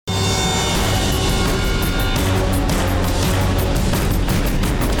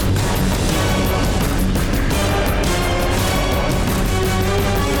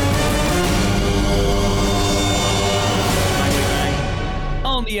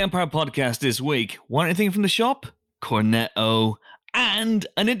Empire podcast this week. Want anything from the shop? Cornetto. And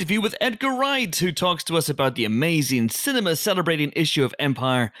an interview with Edgar Wright, who talks to us about the amazing cinema-celebrating issue of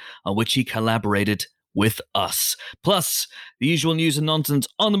Empire on which he collaborated with us. Plus, the usual news and nonsense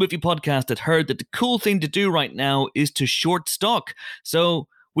on the movie podcast that heard that the cool thing to do right now is to short stock. So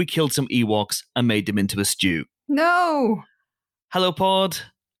we killed some Ewoks and made them into a stew. No! Hello, Pod.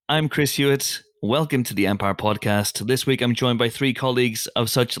 I'm Chris Hewitt. Welcome to the Empire Podcast. This week I'm joined by three colleagues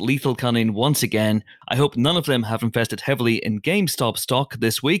of such lethal cunning once again. I hope none of them have invested heavily in GameStop stock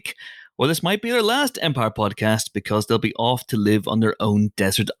this week, or this might be their last Empire Podcast because they'll be off to live on their own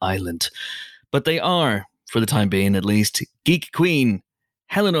desert island. But they are, for the time being at least, Geek Queen,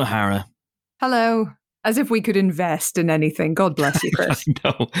 Helen O'Hara. Hello. As if we could invest in anything. God bless you, Chris.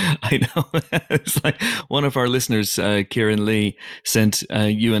 I know. It's like one of our listeners, Kieran Lee, sent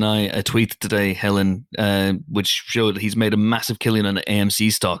you and I a tweet today, Helen, which showed he's made a massive killing on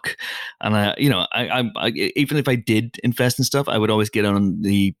AMC stock. And I even if I did invest in stuff, I would always get on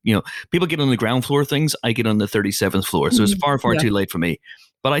the, people get on the ground floor things. I get on the 37th floor. So it's far too late for me.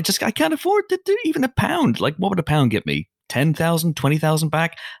 But I can't afford to do even a pound. Like, what would a pound get me? 10,000, 20,000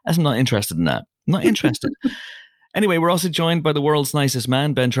 back? I'm not interested in that. Not interested. Anyway, we're also joined by the world's nicest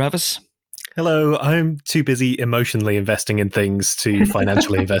man, Ben Travis. Hello, I'm too busy emotionally investing in things to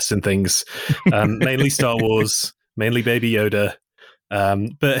financially invest in things. Mainly Star Wars, mainly Baby Yoda.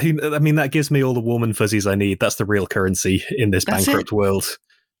 But that gives me all the warm and fuzzies I need. That's the real currency in this bankrupt world.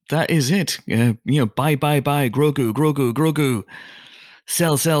 That is it. Buy, Grogu.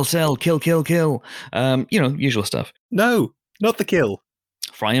 Sell, kill. Usual stuff. No, not the kill.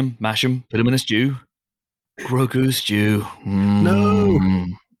 Fry him, mash him, put him in a stew. Grogu stew. No.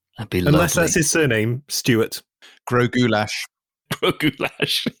 That'd be Unless lovely. that's his surname, Stuart. Grogu-lash.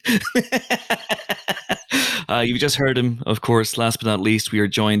 You've just heard him, of course. Last but not least, we are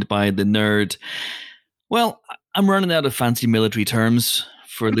joined by the nerd. Well, I'm running out of fancy military terms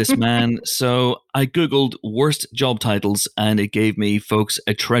for this man, so I googled worst job titles and it gave me, folks,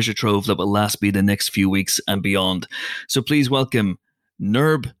 a treasure trove that will last me the next few weeks and beyond. So please welcome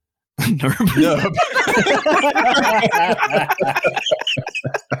Nerb.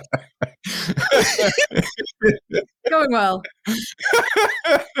 Going well.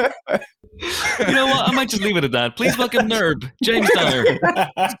 You know what? I might just leave it at that. Please welcome Nerb, James Dyer.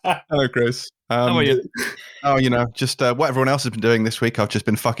 Hello, Chris. How are you? Just what everyone else has been doing this week. I've just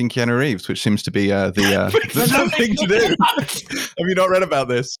been fucking Keanu Reeves, which seems to be the thing to do. Have you not read about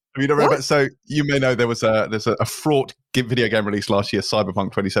this? So you may know there's a fraught video game released last year,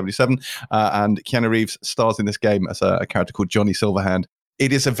 Cyberpunk 2077, and Keanu Reeves stars in this game as a character called Johnny Silverhand.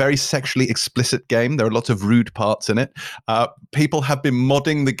 It is a very sexually explicit game. There are lots of rude parts in it. People have been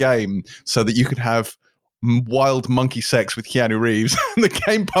modding the game so that you could have wild monkey sex with Keanu Reeves. The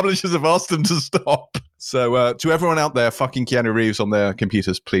game publishers have asked them to stop. So to everyone out there fucking Keanu Reeves on their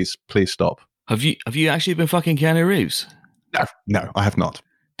computers, please stop. Have you actually been fucking Keanu Reeves? No, I have not.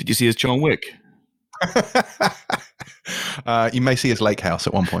 Did you see his John Wick? You may see his lake house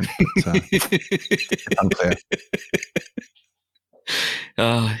at one point. But, unclear.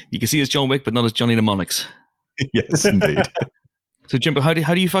 You can see his John Wick, but not his Johnny Mnemonics. Yes, indeed. So, Jimbo, how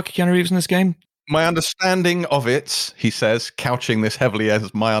do you fuck Keanu Reeves in this game? My understanding of it, he says, couching this heavily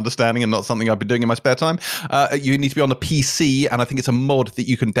as my understanding and not something I've been doing in my spare time, you need to be on a PC, and I think it's a mod that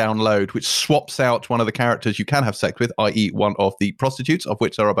you can download, which swaps out one of the characters you can have sex with, i.e. one of the prostitutes, of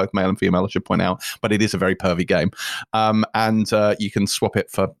which there are both male and female, I should point out, but it is a very pervy game. And you can swap it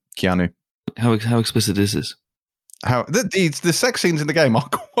for Keanu. How explicit is this? The sex scenes in the game are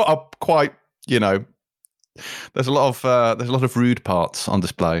quite, there's a lot of rude parts on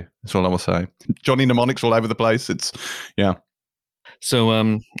display. That's all I will say. Johnny mnemonics all over the place. It's So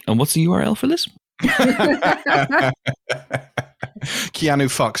and what's the URL for this?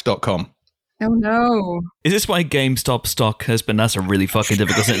 KeanuFucks.com. Oh no. Is this why GameStop stock has been? That's a really fucking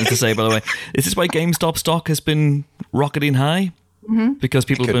difficult sentence to say, by the way. Is this why GameStop stock has been rocketing high? Mm-hmm. Because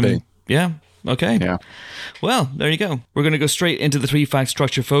people have been. Yeah. Okay. Yeah. Well, there you go. We're going to go straight into the three fact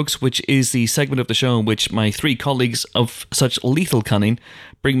structure, folks, which is the segment of the show in which my three colleagues of such lethal cunning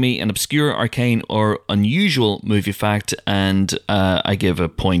bring me an obscure, arcane, or unusual movie fact, and I give a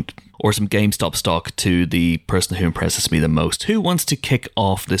point or some GameStop stock to the person who impresses me the most. Who wants to kick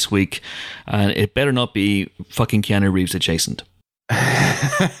off this week? And it better not be fucking Keanu Reeves adjacent.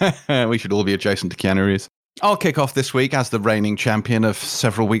 We should all be adjacent to Keanu Reeves. I'll kick off this week as the reigning champion of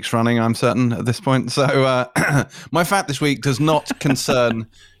several weeks running, I'm certain, at this point. So my fact this week does not concern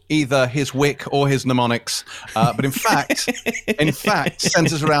either his wick or his mnemonics, but in fact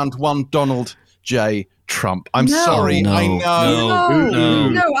centers around one Donald J. Trump. I'm No. sorry. No. I know.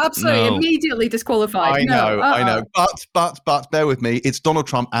 No, absolutely. No. Immediately disqualified. I know. I No, know. But bear with me. It's Donald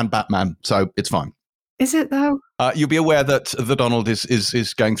Trump and Batman, so it's fine. Is it though? You'll be aware that the Donald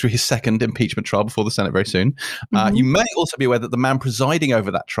is going through his second impeachment trial before the Senate very soon. You may also be aware that the man presiding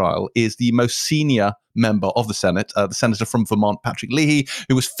over that trial is the most senior member of the Senate, the senator from Vermont, Patrick Leahy,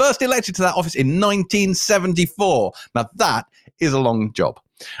 who was first elected to that office in 1974. Now, that is a long job.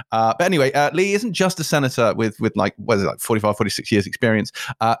 But anyway, Lee isn't just a senator with like, 45, 46 years experience,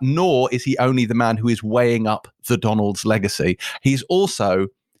 nor is he only the man who is weighing up the Donald's legacy. He's also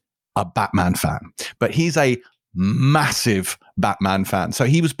a Batman fan, but he's a massive Batman fan. So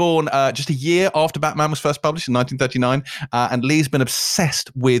he was born just a year after Batman was first published in 1939, and Lee's been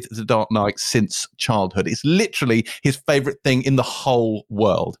obsessed with The Dark Knight since childhood. It's literally his favorite thing in the whole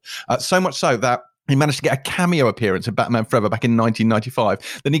world. So much so that he managed to get a cameo appearance in Batman Forever back in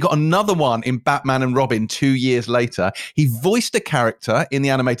 1995. Then he got another one in Batman and Robin 2 years later. He voiced a character in the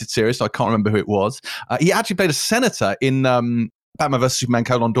animated series, so I can't remember who it was. He actually played a senator in Batman vs. Superman: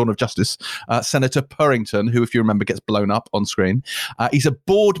 Dawn of Justice, Senator Purrington, who, if you remember, gets blown up on screen. He's a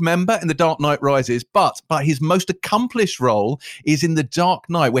board member in The Dark Knight Rises, but his most accomplished role is in The Dark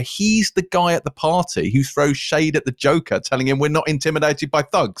Knight, where he's the guy at the party who throws shade at the Joker, telling him we're not intimidated by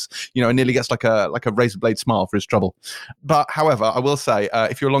thugs, and nearly gets like a razor blade smile for his trouble. But however, I will say,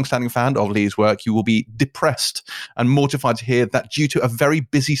 if you're a long-standing fan of Lee's work, you will be depressed and mortified to hear that due to a very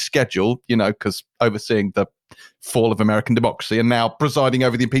busy schedule, because overseeing the fall of American democracy and now presiding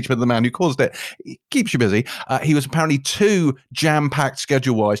over the impeachment of the man who caused it keeps you busy. He was apparently too jam-packed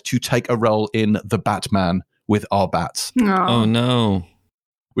schedule-wise to take a role in The Batman with our bats. Oh no.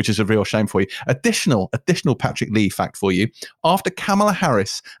 Which is a real shame for you. Additional Patrick Lee fact for you. After Kamala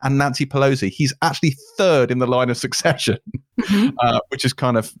Harris and Nancy Pelosi, he's actually third in the line of succession, which is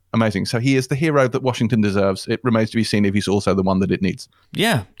kind of amazing. So he is the hero that Washington deserves. It remains to be seen if he's also the one that it needs.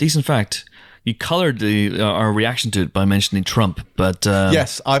 Yeah, decent fact. You coloured our reaction to it by mentioning Trump, but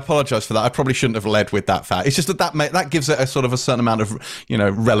yes, I apologise for that. I probably shouldn't have led with that fact. It's just that gives it a sort of a certain amount of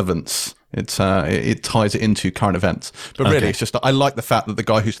relevance. It ties it into current events. But really, it's just I like the fact that the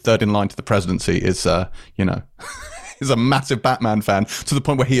guy who's third in line to the presidency is is a massive Batman fan to the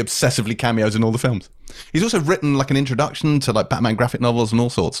point where he obsessively cameos in all the films. He's also written like an introduction to like Batman graphic novels and all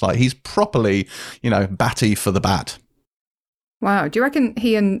sorts. Like he's properly batty for the bat. Wow. Do you reckon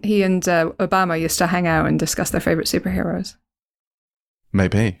he and Obama used to hang out and discuss their favorite superheroes?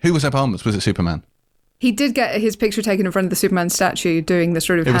 Maybe. Who was Obama's? Was it Superman? He did get his picture taken in front of the Superman statue doing the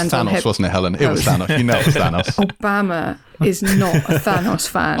sort of hands on hip. It was Thanos, wasn't it, Helen? It was Thanos. You know it was Thanos. Obama is not a Thanos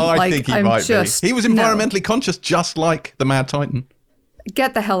fan. I think he might be. He was environmentally conscious, just like the Mad Titan.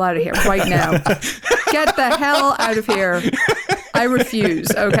 Get the hell out of here right now. Get the hell out of here. I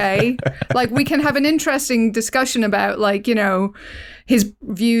refuse, okay? Like, we can have an interesting discussion about, like, his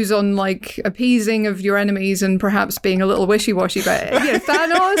views on, like, appeasing of your enemies and perhaps being a little wishy-washy. But,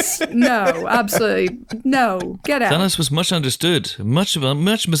 Thanos? No, absolutely. No, get out. Thanos was much understood. Much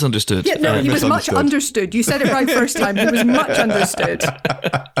misunderstood. Yeah, no, he was much understood. You said it right first time. He was much understood.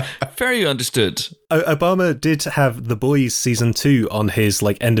 Very understood. Obama did have The Boys season 2 on his,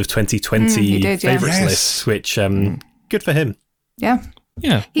 like, end of 2020 favourites list, which, good for him. Yeah.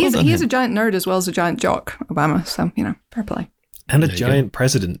 Yeah. He is a giant nerd as well as a giant jock, Obama. So, fair play. And a giant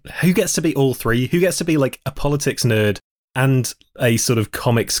president. Who gets to be all three? Who gets to be like a politics nerd and a sort of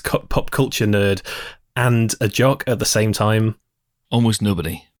comics pop culture nerd and a jock at the same time? Almost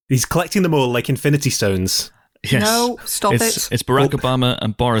nobody. He's collecting them all like Infinity Stones. Yes. No, stop it. It's Barack Obama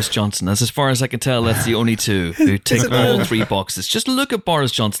and Boris Johnson. As far as I can tell, that's the only two who tick all three boxes. Just look at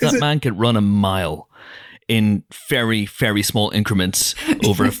Boris Johnson. That man could run a mile in very, very small increments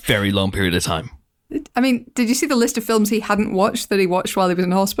over a very long period of time. I mean, did you see the list of films he hadn't watched that he watched while he was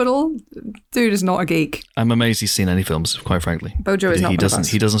in hospital? Dude is not a geek. I'm amazed he's seen any films, quite frankly. Bojo is not one of us.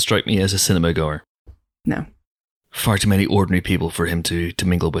 He doesn't strike me as a cinema goer. No. Far too many ordinary people for him to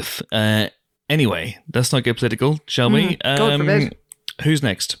mingle with. Anyway, let's not get political, shall we? God forbid. Who's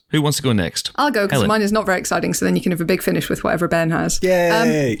next? Who wants to go next? I'll go because mine is not very exciting, so then you can have a big finish with whatever Ben has.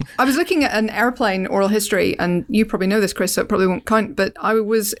 Yay! I was looking at an airplane oral history, and you probably know this, Chris, so it probably won't count, but I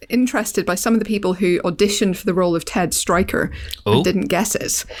was interested by some of the people who auditioned for the role of Ted Stryker and didn't guess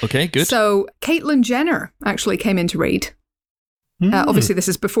it. Okay, good. So Caitlyn Jenner actually came in to read. Obviously, this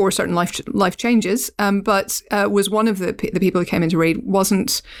is before certain life changes, but was one of the people who came in to read,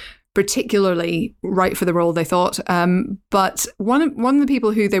 wasn't particularly right for the role, they thought. But one of the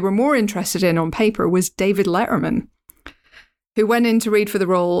people who they were more interested in on paper was David Letterman. who went in to read for the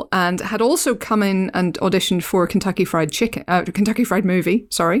role and had also come in and auditioned for Kentucky Fried Movie.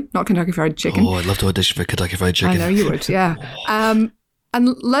 Sorry, not Kentucky Fried Chicken. Oh, I'd love to audition for Kentucky Fried Chicken. I know you would, yeah. And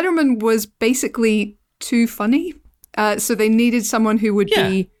Letterman was basically too funny. So they needed someone who would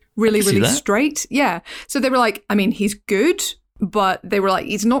be really, really straight. Yeah. So they were like, I mean, he's good, but they were like,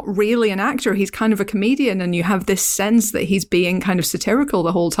 he's not really an actor. He's kind of a comedian. And you have this sense that he's being kind of satirical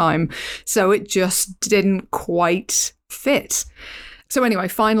the whole time. So it just didn't quite fit. So anyway,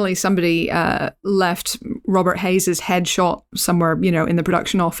 finally somebody left Robert Hayes' headshot somewhere, in the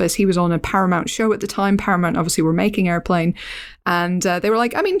production office. He was on a Paramount show at the time. Paramount obviously were making Airplane. And they were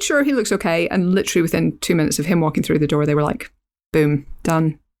like, I mean, sure, he looks okay. And literally within 2 minutes of him walking through the door, they were like, boom,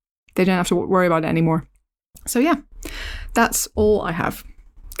 done. They didn't have to worry about it anymore. So yeah, that's all I have.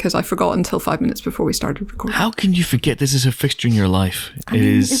 Because I forgot until 5 minutes before we started recording. How can you forget this is a fixture in your life?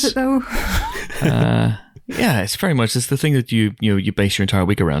 Is it though? Yeah, it's very much. It's the thing that you base your entire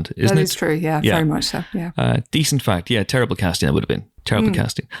week around, isn't it? That is true. Yeah, very much so. Yeah. Decent fact. Yeah, terrible casting. That would have been terrible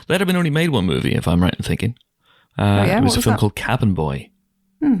casting. Letterman only made one movie, if I'm right in thinking. It was a film called Cabin Boy.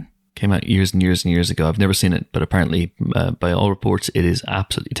 Came out years and years and years ago. I've never seen it, but apparently, by all reports, it is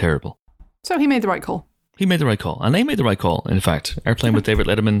absolutely terrible. So he made the right call. He made the right call, and they made the right call. In fact, Airplane with David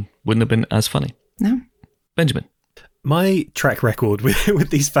Letterman wouldn't have been as funny. No, Benjamin. My track record with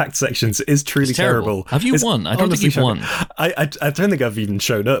these fact sections is truly terrible. Have you won? I don't think you've won. I don't think I've even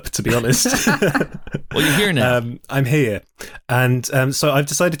shown up, to be honest. Well, you're here now. I'm here. And so I've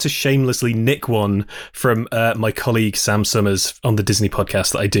decided to shamelessly nick one from my colleague Sam Summers on the Disney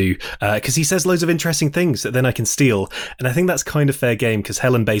podcast that I do, because he says loads of interesting things that then I can steal. And I think that's kind of fair game, because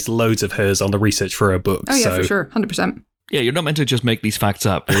Helen based loads of hers on the research for her book. Oh, yeah, for sure. 100%. Yeah, you're not meant to just make these facts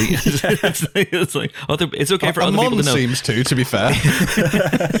up. It's okay for other people to know. Seems to be fair.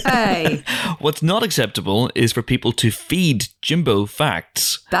 Hey. What's not acceptable is for people to feed Jimbo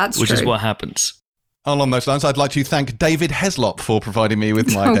facts. Which is what happens. Along those lines, I'd like to thank David Heslop for providing me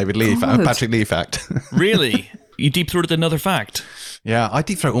with my Patrick Lee fact. Really? You deep-throated another fact? Yeah, I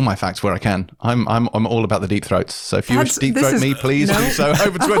deep throat all my facts where I can. I'm all about the deep throats. So if you wish to deep throat me, please do so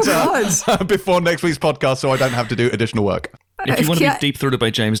over Twitter before next week's podcast, so I don't have to do additional work. If you want to be deep throated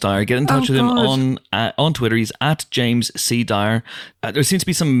by James Dyer, get in touch with him on Twitter. He's at James C. Dyer. There seems to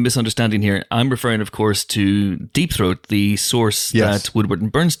be some misunderstanding here. I'm referring, of course, to Deep Throat, the source that Woodward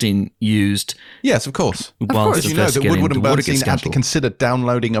and Bernstein used. Yes, of course. Of course. You know that Woodward and Bernstein actually considered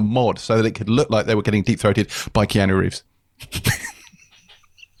downloading a mod so that it could look like they were getting deep throated by Keanu Reeves.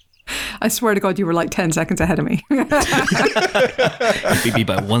 I swear to God, you were like 10 seconds ahead of me. Maybe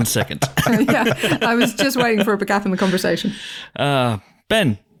by 1 second. Yeah, I was just waiting for a gap in the conversation.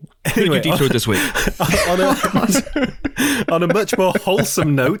 Ben, who did you deep throat this week? On a much more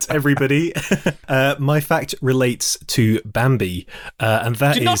wholesome note, everybody, my fact relates to Bambi, and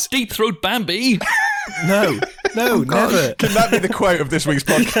that Did not deep throat Bambi. No, never. Can that be the quote of this week's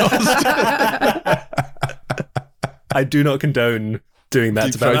podcast? I do not condone doing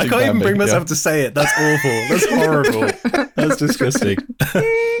that to Bambi. I can't even bring myself to say it. That's awful. That's horrible. That's disgusting.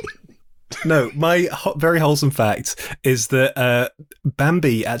 No, my very wholesome fact is that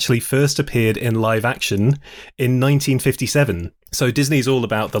Bambi actually first appeared in live action in 1957. So Disney's all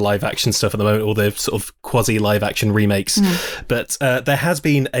about the live action stuff at the moment, all the sort of quasi live action remakes. But there has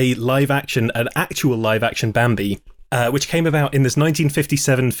been an actual live action Bambi, which came about in this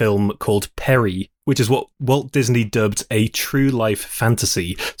 1957 film called Perry, which is what Walt Disney dubbed a true life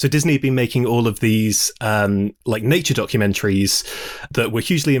fantasy. So Disney had been making all of these like nature documentaries that were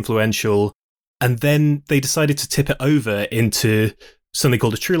hugely influential, and then they decided to tip it over into something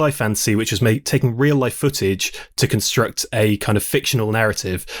called a true life fantasy, which was taking real life footage to construct a kind of fictional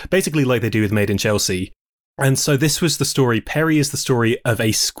narrative, basically like they do with Made in Chelsea. And so this was the story. Perry is the story of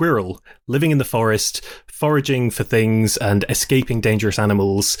a squirrel living in the forest, foraging for things and escaping dangerous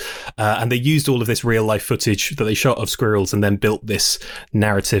animals. And they used all of this real life footage that they shot of squirrels and then built this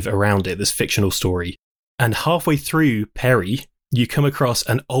narrative around it, this fictional story. And halfway through Perry, you come across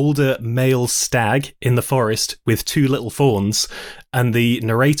an older male stag in the forest with two little fawns. And the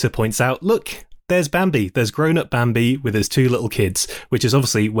narrator points out, look, there's Bambi. There's grown-up Bambi with his two little kids, which is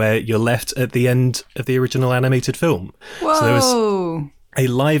obviously where you're left at the end of the original animated film. Whoa. So there was a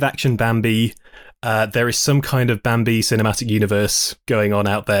live-action Bambi. There is some kind of Bambi cinematic universe going on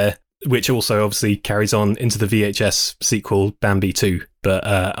out there, which also obviously carries on into the VHS sequel, Bambi 2. But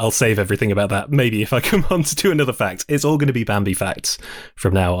I'll save everything about that. Maybe if I come on to do another fact. It's all going to be Bambi facts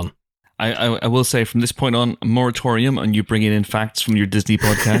from now on. I will say from this point on, a moratorium on you bringing in facts from your Disney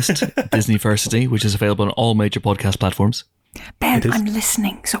podcast, Disneyversity, which is available on all major podcast platforms. Ben, I'm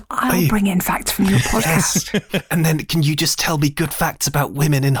listening, so I'll bring in facts from your podcast. Yes. And then can you just tell me good facts about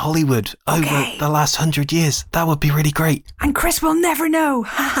women in Hollywood over the last 100 years? That would be really great. And Chris will never know.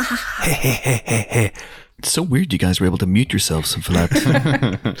 It's so weird you guys were able to mute yourselves for that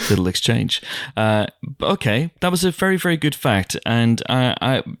little exchange. Okay, that was a very, very good fact. And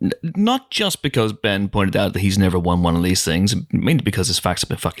I not just because Ben pointed out that he's never won one of these things, mainly because his facts have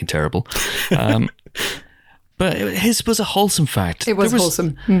been fucking terrible. But his was a wholesome fact. It was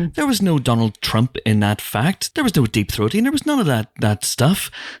wholesome. There was no Donald Trump in that fact. There was no deep throating. There was none of that stuff.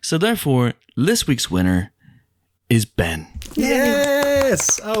 So therefore, this week's winner is Ben.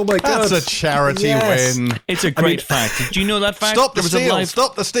 Yes! Oh my God. That's a charity win. It's a great fact. Do you know that fact? Stop the steal!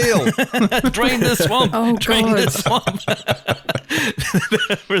 Stop the steal! Drain the swamp! Oh, Drain God. the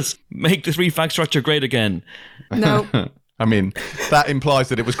swamp! Make the 3 fact structure great again. No. I mean, that implies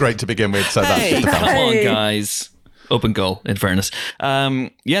that it was great to begin with, so that's Hey, just a come fact. on, guys. Open goal, in fairness.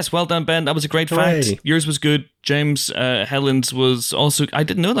 Yes, well done, Ben. That was a great fact. Hooray. Yours was good. James, Helen's was also... I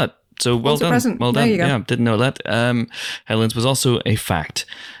didn't know that. So well Also done. present. Well There done. you go. Yeah, didn't know that. Helen's was also a fact.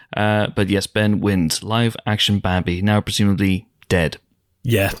 But yes, Ben wins. Live action Bambi, now presumably dead.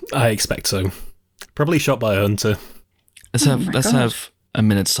 Yeah, I expect so. Probably shot by a hunter. Let's have a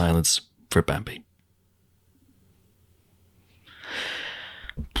minute's silence for Bambi.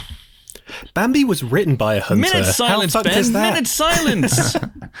 Bambi was written by a hunter. Minute silence, How fucked is Ben. that? Minute silence.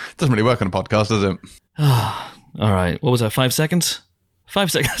 Doesn't really work on a podcast, does it? All right. What was that? 5 seconds?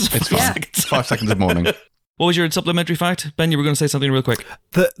 5 seconds. It's fine. seconds. 5 seconds of morning. What was your supplementary fact? Ben, you were going to say something real quick.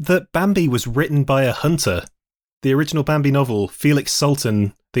 That Bambi was written by a hunter. The original Bambi novel, Felix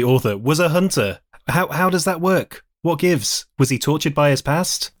Salten, the author, was a hunter. How does that work? What gives? Was he tortured by his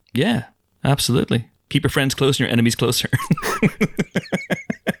past? Yeah, absolutely. Keep your friends close and your enemies closer.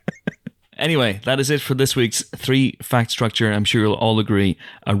 Anyway, that is it for this week's 3 fact structure. I'm sure you'll all agree,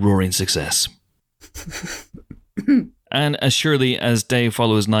 a roaring success. And as surely as day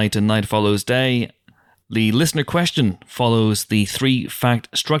follows night and night follows day, the listener question follows the 3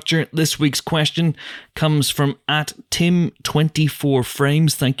 fact structure. This week's question comes from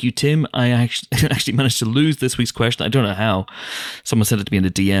 @Tim24frames. Thank you, Tim. I actually managed to lose this week's question. I don't know how. Someone sent it to me in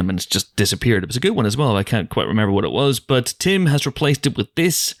the DM and it's just disappeared. It was a good one as well. I can't quite remember what it was, but Tim has replaced it with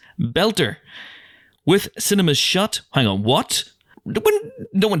this belter. With cinemas shut. Hang on, what?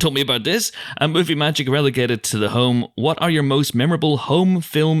 No one told me about this. And movie magic relegated to the home. What are your most memorable home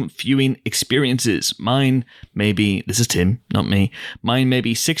film viewing experiences? Mine may be, this is Tim, not me. Mine may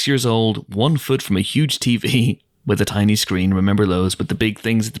be 6 years old, 1 foot from a huge TV with a tiny screen. Remember those with the big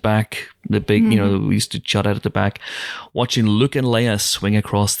things at the back? The big, we used to shut out at the back. Watching Luke and Leia swing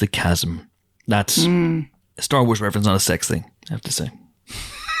across the chasm. That's a Star Wars reference, not a sex thing, I have to say.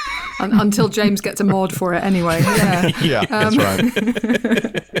 Until James gets a mod for it anyway. Yeah. Yeah, that's right.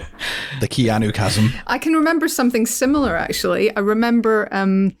 The Keanu chasm. I can remember something similar, actually. I remember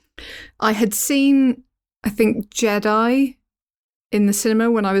I had seen, I think, Jedi in the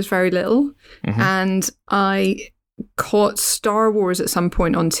cinema when I was very little. And I caught Star Wars at some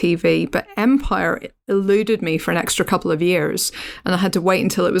point on TV, but Empire eluded me for an extra couple of years. And I had to wait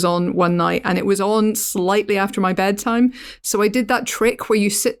until it was on one night. And it was on slightly after my bedtime. So I did that trick where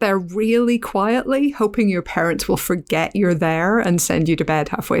you sit there really quietly, hoping your parents will forget you're there and send you to bed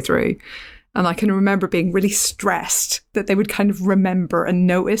halfway through. And I can remember being really stressed that they would kind of remember and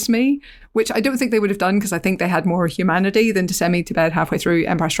notice me, which I don't think they would have done because I think they had more humanity than to send me to bed halfway through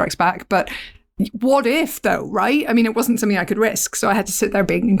Empire Strikes Back. But what if, though, right? I mean, it wasn't something I could risk. So I had to sit there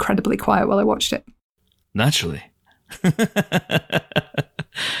being incredibly quiet while I watched it. Naturally.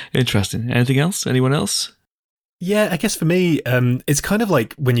 Interesting. Anything else? Anyone else? Yeah, I guess for me, it's kind of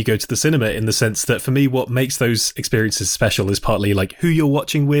like when you go to the cinema, in the sense that for me, what makes those experiences special is partly like who you're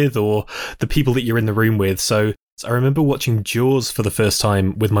watching with or the people that you're in the room with. So I remember watching Jaws for the first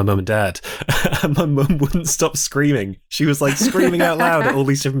time with my mum and dad, and my mum wouldn't stop screaming. She was like screaming out loud at all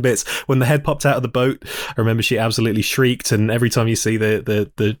these different bits. When the head popped out of the boat, I remember she absolutely shrieked, and every time you see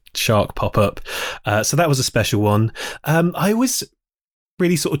the shark pop up. So that was a special one. I always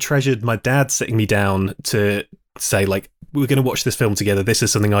really sort of treasured my dad sitting me down to say, like, we're going to watch this film together. This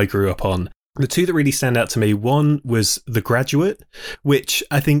is something I grew up on. The 2 that really stand out to me, one was The Graduate, which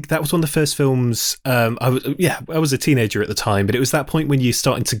I think that was one of the first films. I was a teenager at the time, but it was that point when you're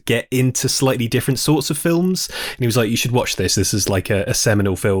starting to get into slightly different sorts of films. And he was like, you should watch this. This is like a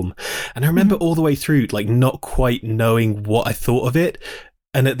seminal film. And I remember all the way through, like, not quite knowing what I thought of it.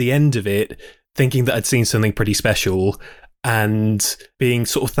 And at the end of it, thinking that I'd seen something pretty special. and being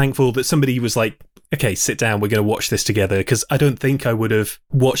sort of thankful that somebody was like, okay, sit down, we're going to watch this together, because I don't think I would have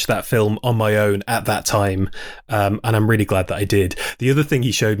watched that film on my own at that time, and I'm really glad that I did. The other thing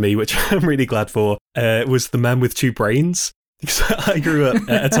he showed me, which I'm really glad for, was The Man with Two Brains. I grew up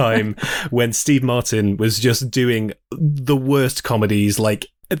at a time when Steve Martin was just doing the worst comedies. Like,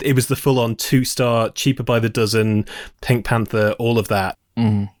 it was the full-on 2-star, Cheaper by the Dozen, Pink Panther, all of that.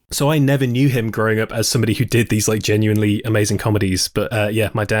 So I never knew him growing up as somebody who did these like genuinely amazing comedies. But yeah,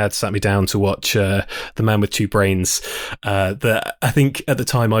 my dad sat me down to watch The Man with Two Brains. I think at the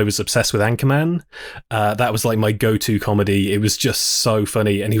time I was obsessed with Anchorman. That was like my go-to comedy. It was just so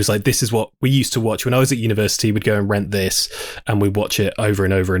funny. And he was like, this is what we used to watch when I was at university. We'd go and rent this and we'd watch it over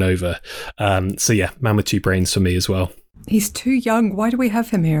and over and over. So yeah, Man with Two Brains for me as well. He's too young. Why do we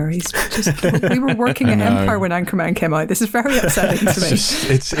have him here? He's just. We were working at Empire when Anchorman came out. This is very upsetting to me.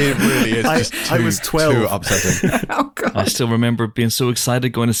 It really is. I was 12. Too upsetting. Oh God! I still remember being so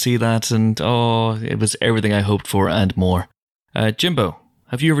excited going to see that, and it was everything I hoped for and more. Jimbo,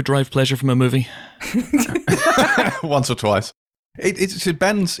 have you ever derived pleasure from a movie? Once or twice.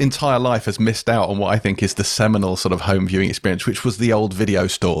 Ben's entire life has missed out on what I think is the seminal sort of home viewing experience, which was the old video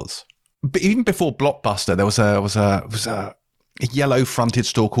stores. But even before Blockbuster, there was a yellow-fronted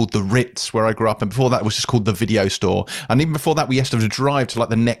store called the Ritz where I grew up, and before that it was just called the Video Store. And even before that, we used to have to drive to like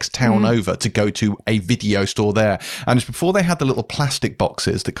the next town over to go to a video store there. And it's before they had the little plastic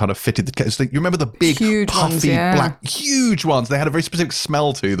boxes that kind of fitted the case. You remember the big, huge puffy, ones, yeah. black, huge ones? They had a very specific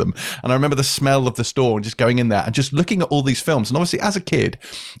smell to them. And I remember the smell of the store and just going in there and just looking at all these films. And obviously, as a kid,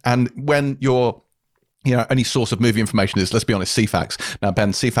 and when you're only source of movie information is, let's be honest, CFAX. Now,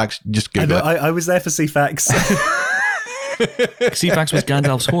 Ben, CFAX, just Google it. I was there for CFAX. CFAX was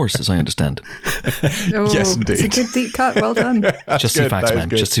Gandalf's horse, as I understand. Oh, yes, indeed. It's a good deep cut. Well done. Just good, CFAX, man.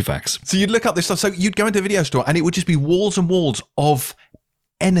 good. Just CFAX. So you'd look up this stuff. So you'd go into a video store and it would just be walls and walls of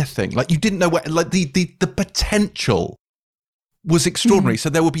anything. Like you didn't know what, like the potential was extraordinary. So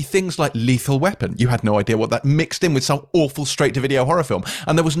there would be things like Lethal Weapon. You had no idea what that mixed in with some awful straight-to-video horror film.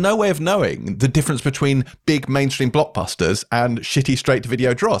 And there was no way of knowing the difference between big mainstream blockbusters and shitty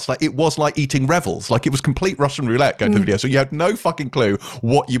straight-to-video dross. Like, it was like eating Revels. Like, it was complete Russian roulette going to the video. So you had no fucking clue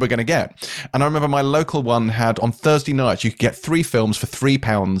what you were going to get. And I remember my local one had, on Thursday nights, you could get 3 films for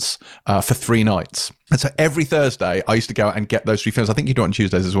 £3 for 3 nights. And so every Thursday, I used to go out and get those 3 films. I think you do it on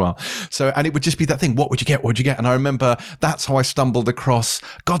Tuesdays as well. So, and it would just be that thing. What would you get? What would you get? And I remember that's how I stumbled across,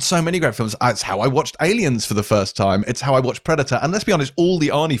 God, so many great films. It's how I watched Aliens for the first time. It's how I watched Predator. And let's be honest, all the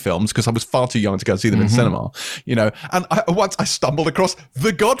Arnie films, because I was far too young to go and see them in cinema, And once I stumbled across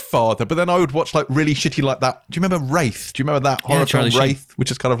The Godfather, but then I would watch like really shitty like that. Do you remember Wraith? Do you remember that horror film Wraith?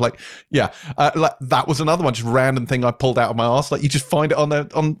 Which is kind of like, like that was another one, just random thing I pulled out of my arse. Like you just find it on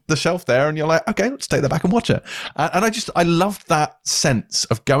the shelf there and you're like, okay, let's take that back and watch it. And I loved that sense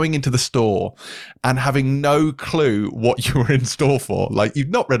of going into the store and having no clue what you were in store for. Like,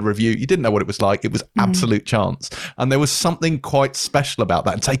 you'd not read a review, you didn't know what it was like. It was absolute chance. And there was something quite special about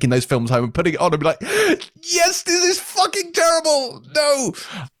that, and taking those films home and putting it on and be like, yes, this is fucking terrible. No.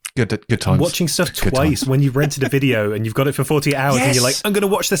 Good times. Watching stuff twice when you rented a video and you've got it for 48 hours and you're like, I'm going to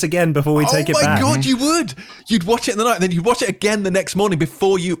watch this again before we take it back. Oh my God, you would. You'd watch it in the night and then you'd watch it again the next morning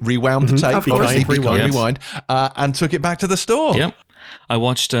before you rewound the tape. Rewind, and took it back to the store. Yep. I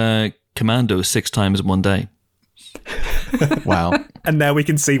watched Commando 6 times in one day. Wow. And now we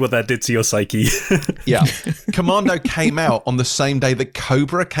can see what that did to your psyche. Yeah. Commando came out on the same day that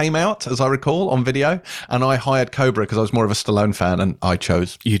Cobra came out, as I recall, on video. And I hired Cobra because I was more of a Stallone fan and I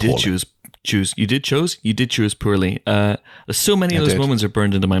chose You did poorly. choose. You did choose poorly. So many of those moments are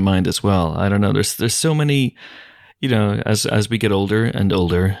burned into my mind as well. I don't know. There's so many, as we get older and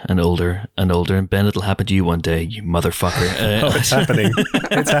older and older and older, and Ben, it'll happen to you one day, you motherfucker. It's happening.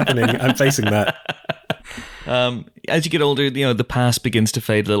 It's happening. I'm facing that. As you get older, the past begins to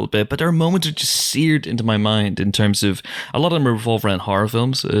fade a little bit, but there are moments that are just seared into my mind in terms of, a lot of them revolve around horror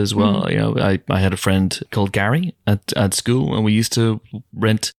films as well. I had a friend called Gary at school, and we used to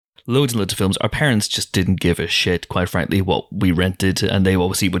rent loads and loads of films. Our parents just didn't give a shit, quite frankly, what we rented, and they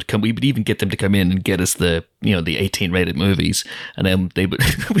obviously would come. We would even get them to come in and get us the 18 rated movies, and then we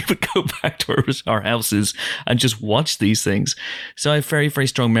would go back to our houses and just watch these things. So I have very, very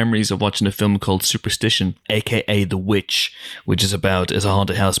strong memories of watching a film called Superstition, aka The Witch, which is a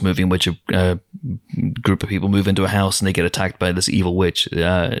haunted house movie in which a group of people move into a house and they get attacked by this evil witch.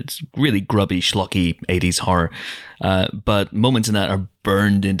 It's really grubby, schlocky 80s horror. But moments in that are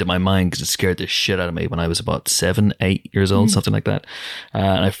burned into my mind because it scared the shit out of me when I was about 7, 8 years old, something like that.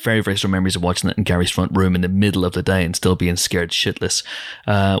 And I have very, very strong memories of watching that in Gary's front room in the middle of the day and still being scared shitless.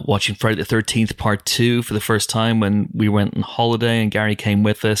 Watching Friday the 13th Part 2 for the first time when we went on holiday and Gary came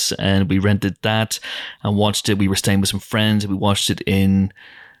with us, and we rented that and watched it. We were staying with some friends. We watched it in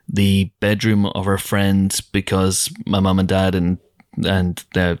the bedroom of our friends because my mum and dad and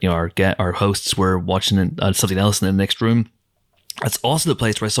our hosts were watching it, something else in the next room. That's also the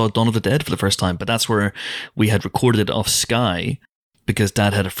place where I saw Dawn of the Dead for the first time, but that's where we had recorded it off Sky because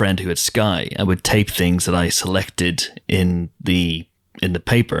Dad had a friend who had Sky and would tape things that I selected in the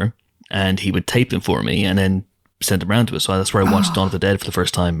paper, and he would tape them for me and then send them around to us. So that's where I watched Dawn of the Dead for the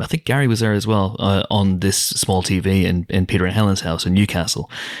first time. I think Gary was there as well on this small TV in Peter and Helen's house in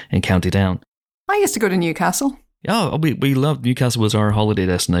Newcastle in County Down. I used to go to Newcastle. Oh, we loved Newcastle. Was our holiday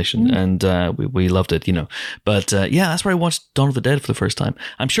destination, and we loved it, But that's where I watched Dawn of the Dead for the first time.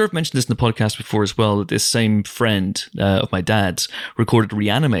 I'm sure I've mentioned this in the podcast before as well. That this same friend of my dad's recorded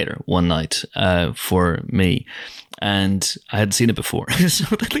Reanimator one night for me, and I hadn't seen it before, so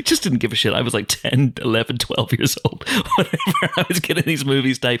I just didn't give a shit. I was like 10, 11, 12 years old, whatever. I was getting these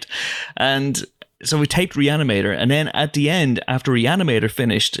movies taped, and so we taped Reanimator, and then at the end, after Reanimator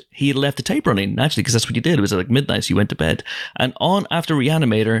finished, he had left the tape running, naturally, because that's what you did. It was like midnight, so you went to bed. And on after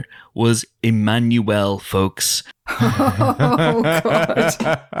Reanimator was Emmanuel, folks. Oh, God.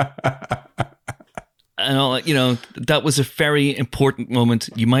 And that was a very important moment.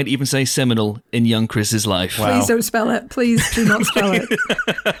 You might even say seminal in young Chris's life. Wow. Please don't spell it. Please do not spell it.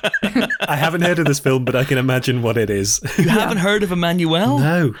 I haven't heard of this film, but I can imagine what it is. You haven't heard of Emmanuel?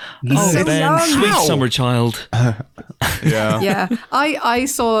 No. He's so Ben, young. sweet summer child. Yeah. I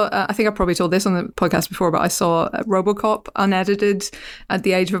saw, I think I probably told this on the podcast before, but I saw RoboCop unedited at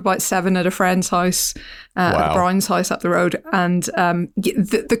the age of about 7 at a friend's house, at Brown's house up the road. And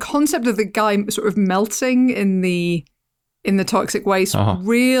the concept of the guy sort of melting in the toxic waste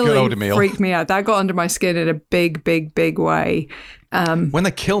really freaked me out. That got under my skin in a big, big, big way. When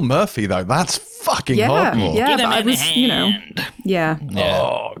they kill Murphy, though, that's fucking hardcore. Yeah, but I was, yeah.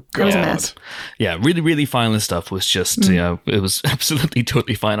 Oh, God. It was a mess. Yeah, really, really violent stuff was just, it was absolutely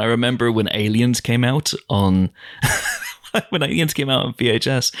totally fine. I remember when Aliens came out on... When Aliens came out on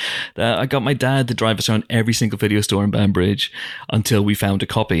VHS, I got my dad to drive us around every single video store in Banbridge until we found a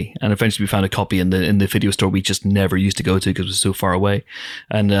copy. And eventually we found a copy in the video store we just never used to go to because it was so far away.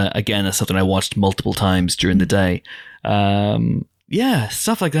 And again, that's something I watched multiple times during the day.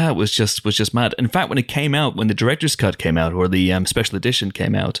 Stuff like that was just mad. In fact, when it came out, when the director's cut came out, or the special edition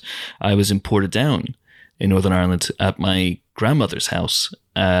came out, I was in Portadown in Northern Ireland at my grandmother's house.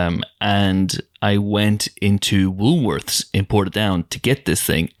 And I went into Woolworths in Portadown to get this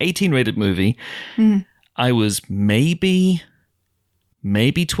thing. 18 rated movie. I was maybe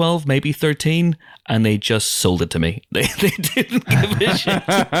 12, maybe 13, and they just sold it to me. They didn't give a shit.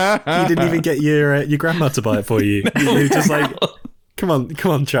 You didn't even get your grandma to buy it for you. You were just like... Come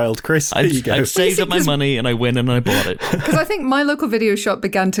on, child. Chris, here you go. I saved up my money and I went and I bought it. Because I think my local video shop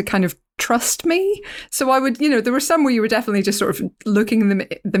began to kind of trust me. So I would, there were some where you were definitely just sort of looking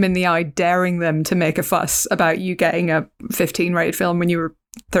them in the eye, daring them to make a fuss about you getting a 15 rated film when you were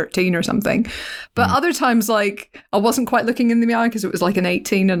 13 or something. But other times, like, I wasn't quite looking in the eye because it was like an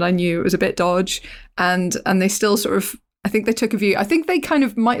 18 and I knew it was a bit dodge. And they still sort of... I think they took a view. I think they kind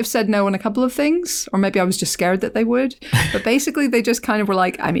of might have said no on a couple of things, or maybe I was just scared that they would. But basically, they just kind of were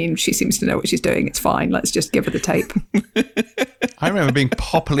like, I mean, she seems to know what she's doing. It's fine. Let's just give her the tape. I remember being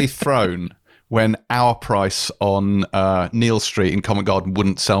popularly thrown when Our Price on Neal Street in Covent Garden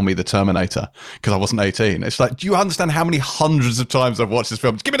wouldn't sell me the Terminator because I wasn't 18. It's like, do you understand how many hundreds of times I've watched this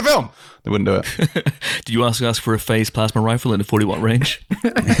film? Just give me the film. They wouldn't do it. Did you ask for a phase plasma rifle in a 40-watt range?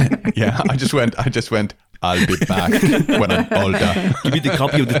 Yeah, I just went, I'll be back when I'm older. Give me the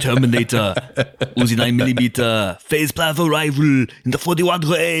copy of the Terminator. Uzi 9mm phase plasma rifle in the 40-watt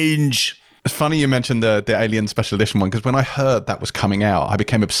range. It's funny you mentioned the Alien Special Edition one, because when I heard that was coming out, I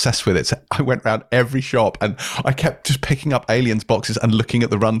became obsessed with it. So I went around every shop and I kept just picking up Aliens boxes and looking at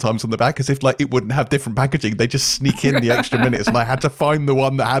the runtimes on the back as if like it wouldn't have different packaging. They just sneak in the extra minutes, and I had to find the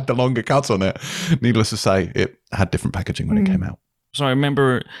one that had the longer cuts on it. Needless to say, it had different packaging when it came out. So I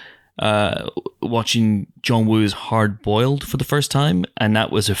remember watching John Woo's Hard Boiled for the first time, and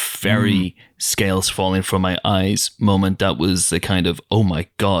that was a very scales falling from my eyes moment. That was the kind of, oh my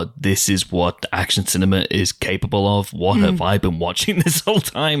god, this is what action cinema is capable of. What have I been watching this whole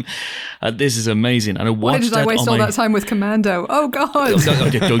time? This is amazing. And I watched. Why did I waste all that time with Commando? Oh god!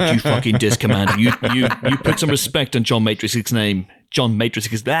 Don't you fucking diss Commando. You put some respect on John Matrix's name. John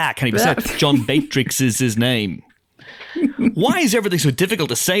Matrix is can't even say it. John Matrix is his name. Why is everything so difficult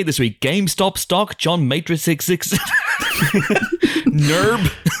to say this week? GameStop stock, John Matrix 66. Nerb.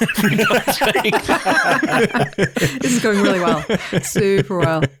 This is going really well. Super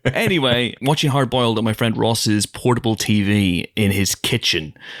well. Anyway, watching Hard Boiled on my friend Ross's portable TV in his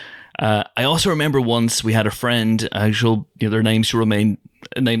kitchen. I also remember once we had a friend, their names should remain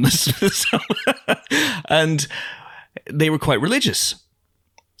nameless, and they were quite religious.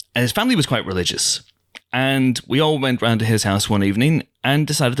 And his family was quite religious. And we all went round to his house one evening and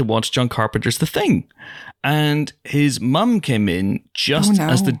decided to watch John Carpenter's The Thing. And his mum came in just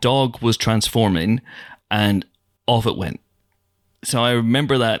as the dog was transforming, and off it went. So I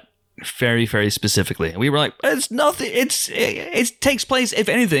remember that very, very specifically. And we were like, it's nothing. It takes place, if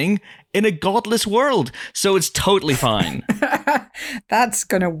anything, in a godless world. So it's totally fine. That's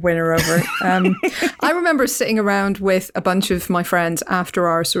going to win her over. I remember sitting around with a bunch of my friends after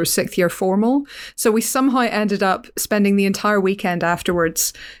our sort of 6th year formal. So we somehow ended up spending the entire weekend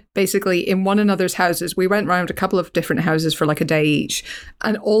afterwards basically in one another's houses. We went round a couple of different houses for like a day each,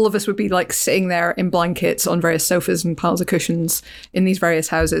 and all of us would be like sitting there in blankets on various sofas and piles of cushions in these various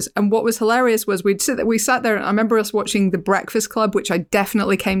houses. And what was hilarious was we sat there, and I remember us watching The Breakfast Club, which I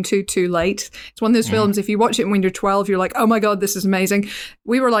definitely came to too late. It's one of those films, if you watch it when you're 12, you're like, oh my God, this is amazing.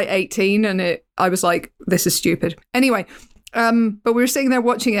 We were like 18, and I was like, this is stupid. Anyway, but we were sitting there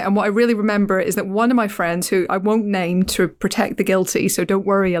watching it, and what I really remember is that one of my friends, who I won't name to protect the guilty, so don't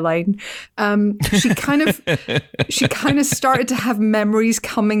worry, Elaine, she kind of started to have memories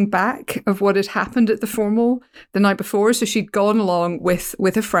coming back of what had happened at the formal the night before. So she'd gone along with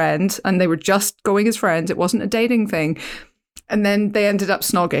a friend, and they were just going as friends. It wasn't a dating thing. And then they ended up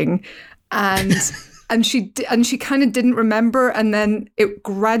snogging, and she kind of didn't remember. And then it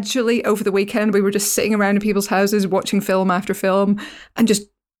gradually, over the weekend, we were just sitting around in people's houses watching film after film, and just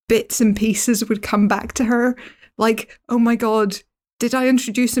bits and pieces would come back to her. Like, oh my God, did I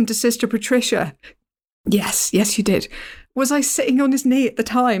introduce him to Sister Patricia? Yes, you did. Was I sitting on his knee at the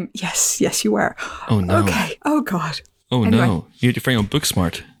time? Yes, you were. Oh no. Okay. Oh God. Oh anyway, no. You had your friend on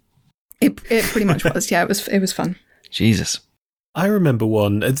Booksmart. It pretty much was. Yeah, it was fun. Jesus. I remember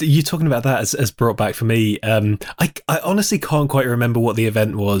one. You talking about that as brought back for me. I honestly can't quite remember what the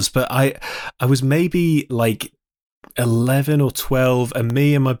event was, but I was maybe like 11 or 12, and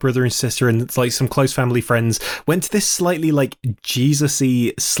me and my brother and sister and like some close family friends went to this slightly like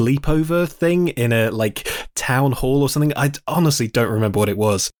Jesus-y sleepover thing in a like town hall or something. I honestly don't remember what it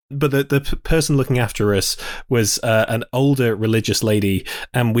was, but the person looking after us was an older religious lady,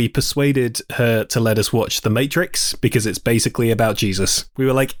 and we persuaded her to let us watch The Matrix because it's basically about Jesus. We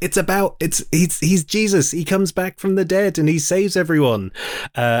were like, he's Jesus. He comes back from the dead and he saves everyone.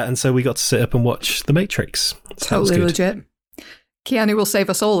 And so we got to sit up and watch The Matrix. So totally legit. Keanu will save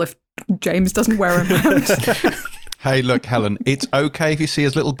us all if James doesn't wear him out. Hey, look, Helen, it's okay if you see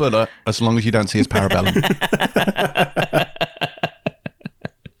his little bullet as long as you don't see his parabellum.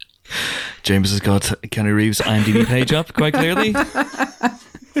 James has got Keanu Reeves' IMDb page up quite clearly.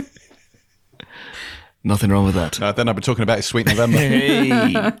 Nothing wrong with that. Then I've been talking about his Sweet November.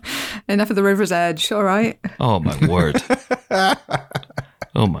 Hey. Enough of the river's edge, all right? Oh, my word.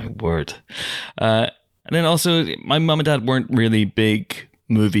 Oh, my word. And then also, my mum and dad weren't really big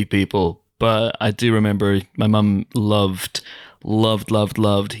movie people, but I do remember my mum loved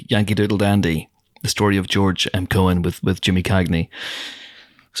Yankee Doodle Dandy, the story of George M. Cohen with Jimmy Cagney.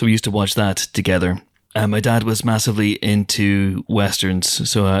 So we used to watch that together. And my dad was massively into Westerns,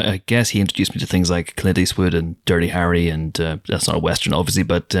 so I guess he introduced me to things like Clint Eastwood and Dirty Harry, and that's not a Western, obviously,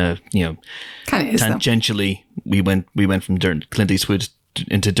 but, kind of is, tangentially, we went from Clint Eastwood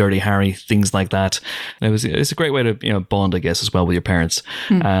into Dirty Harry, things like that. And it's a great way to bond, I guess, as well with your parents.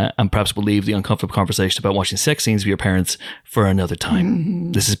 And perhaps we'll leave the uncomfortable conversation about watching sex scenes with your parents for another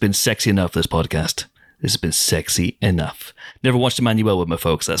time. This has been sexy enough, this podcast. This has been sexy enough. Never watched Emmanuel with my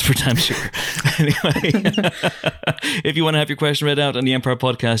folks, that's for damn sure. Anyway, if you want to have your question read out on the Empire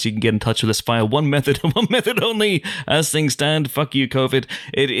Podcast, you can get in touch with us via one method and one method only. As things stand, fuck you, COVID.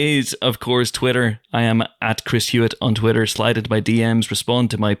 It is, of course, Twitter. I am at Chris Hewitt on Twitter. Slide into my DMs,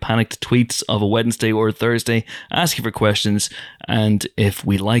 respond to my panicked tweets of a Wednesday or a Thursday, asking for questions. And if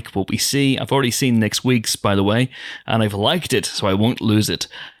we like what we see, I've already seen next week's, by the way, and I've liked it, so I won't lose it.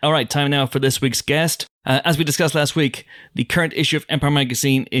 All right, time now for this week's guest. As we discussed last week, the current issue of Empire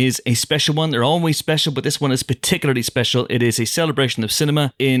Magazine is a special one. They're always special, but this one is particularly special. It is a celebration of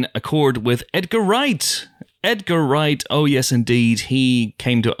cinema in accord with Edgar Wright. Edgar Wright, oh yes indeed, he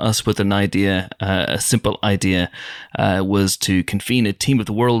came to us with an idea, a simple idea, was to convene a team of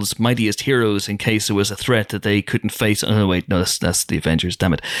the world's mightiest heroes in case there was a threat that they couldn't face. Oh wait, no, that's the Avengers,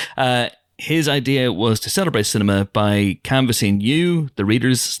 damn it. his idea was to celebrate cinema by canvassing you, the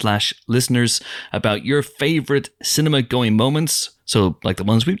readers/listeners, about your favorite cinema going moments. So like the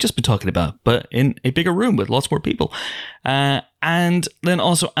ones we've just been talking about, but in a bigger room with lots more people. And then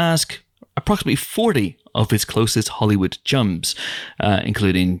also ask approximately 40 of his closest Hollywood chums,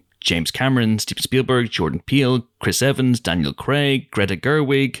 including James Cameron, Steven Spielberg, Jordan Peele, Chris Evans, Daniel Craig, Greta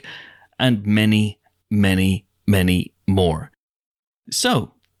Gerwig, and many, many, many more.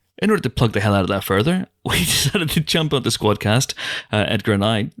 So, in order to plug the hell out of that further, we decided to jump on the Squadcast, Edgar and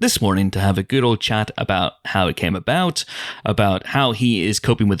I, this morning to have a good old chat about how it came about how he is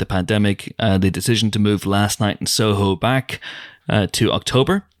coping with the pandemic, the decision to move Last Night in Soho back to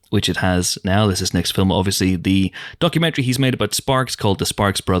October, which it has now. This is his next film, obviously, the documentary he's made about Sparks called The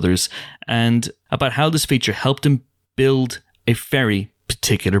Sparks Brothers, and about how this feature helped him build a very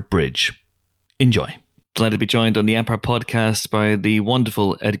particular bridge. Enjoy. Delighted to be joined on the Empire podcast by the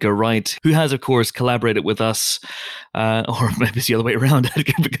wonderful Edgar Wright, who has, of course, collaborated with us, or maybe it's the other way around,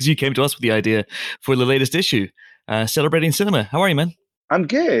 Edgar, because you came to us with the idea for the latest issue, Celebrating Cinema. How are you, man? I'm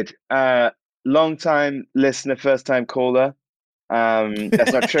good. Long time listener, first time caller.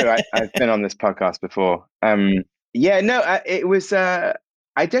 That's not true. I've been on this podcast before. It was, I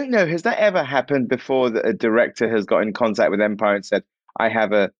don't know, has that ever happened before that a director has got in contact with Empire and said, I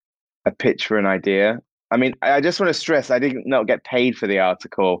have a pitch for an idea? I mean, I just want to stress I did not get paid for the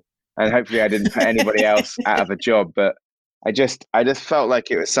article, and hopefully I didn't put anybody else out of a job. But I just felt like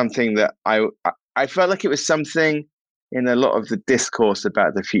it was something that I felt like it was something in a lot of the discourse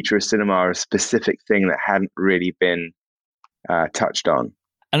about the future of cinema, a specific thing that hadn't really been touched on.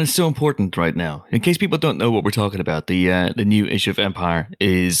 And it's so important right now. In case people don't know what we're talking about, the new issue of Empire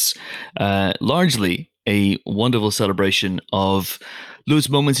is largely a wonderful celebration of those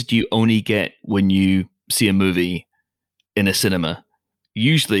moments that you only get when you see a movie in a cinema,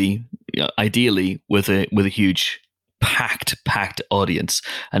 usually, ideally, with a huge packed audience.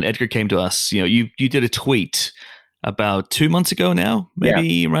 And Edgar came to us. You did a tweet about 2 months ago now,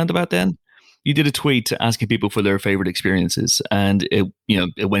 maybe around about then. You did a tweet asking people for their favorite experiences, and it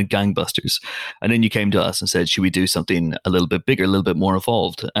went gangbusters. And then you came to us and said, should we do something a little bit bigger, a little bit more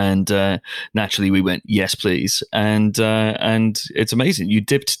evolved? And naturally we went, yes, please. And it's amazing. You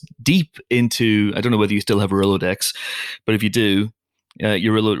dipped deep into, I don't know whether you still have a Rolodex, but if you do,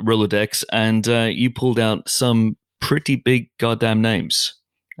 your Rolodex, and you pulled out some pretty big goddamn names.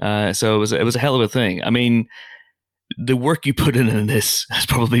 So it was a hell of a thing. I mean, the work you put in this has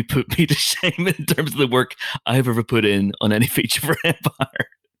probably put me to shame in terms of the work I've ever put in on any feature for Empire.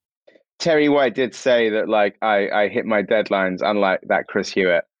 Terry White did say that, like, I hit my deadlines, unlike that Chris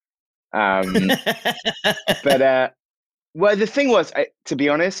Hewitt. But well, the thing was, to be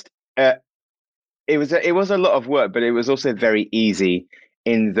honest, it was a lot of work, but it was also very easy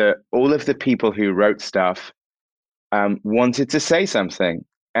in that all of the people who wrote stuff wanted to say something,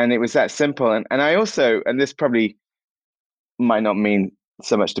 and it was that simple. And I also, and this probably might not mean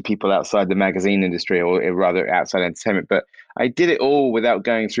so much to people outside the magazine industry, or rather outside entertainment, but I did it all without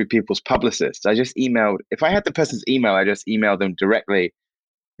going through people's publicists. I just emailed, if I had the person's email, I just emailed them directly.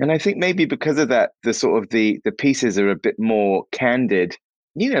 And I think maybe because of that, the sort of the pieces are a bit more candid,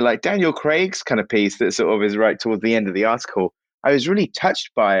 like Daniel Craig's kind of piece that sort of is right towards the end of the article. I was really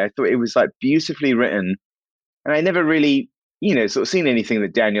touched by. I thought it was like beautifully written, and I never really sort of seen anything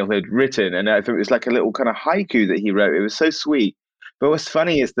that Daniel had written. And I thought it was like a little kind of haiku that he wrote. It was so sweet. But what's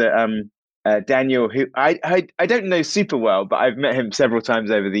funny is that Daniel, who I don't know super well, but I've met him several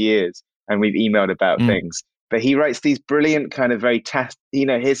times over the years, and we've emailed about things. But he writes these brilliant kind of very his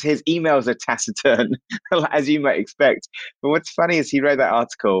emails are taciturn, as you might expect. But what's funny is he wrote that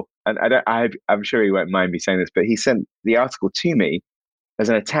article, and I'm sure he won't mind me saying this, but he sent the article to me as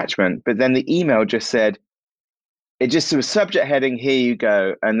an attachment. But then the email just said, it just was subject heading, here you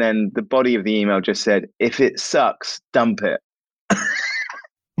go. And then the body of the email just said, if it sucks, dump it.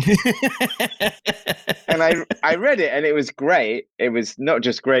 And I read it, and it was great. It was not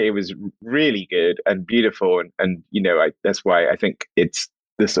just great, it was really good and beautiful. And that's why I think it's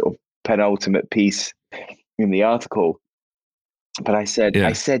the sort of penultimate piece in the article. But I said,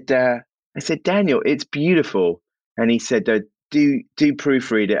 Daniel, it's beautiful. And he said, do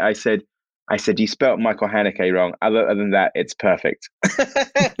proofread it. I said, you spelt Michael Haneke wrong. Other than that, it's perfect.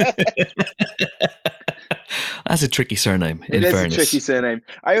 That's a tricky surname, in fairness. fairness. It's a tricky surname.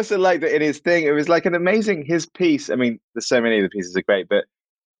 I also like that in his thing, it was like an amazing, his piece. I mean, there's so many of the pieces are great, but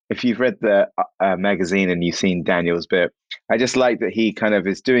if you've read the magazine and you've seen Daniel's bit, I just like that he kind of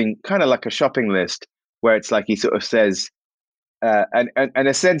is doing kind of like a shopping list, where it's like he sort of says, and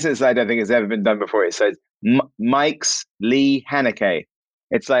a sentence that I don't think has ever been done before. It says, Mike's Lee Haneke.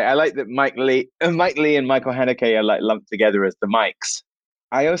 It's like I like that Mike Lee and Michael Haneke are like lumped together as the Mikes.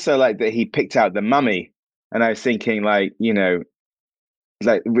 I also like that he picked out The Mummy, and I was thinking like,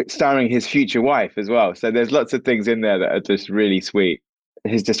 like starring his future wife as well. So there's lots of things in there that are just really sweet.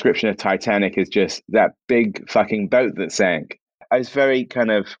 His description of Titanic is just that big fucking boat that sank. I was very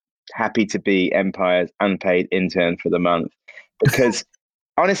kind of happy to be Empire's unpaid intern for the month because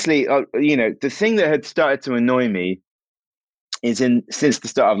honestly, the thing that had started to annoy me is since the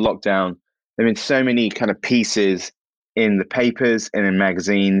start of lockdown, there have been so many kind of pieces in the papers and in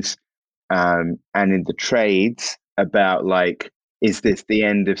magazines and in the trades about like, is this the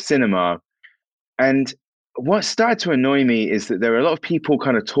end of cinema? And what started to annoy me is that there are a lot of people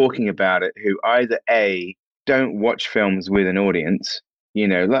kind of talking about it who either A, don't watch films with an audience.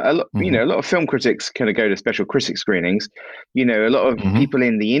 A lot of film critics kind of go to special critic screenings. A lot of people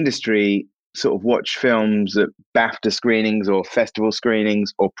in the industry sort of watch films at BAFTA screenings or festival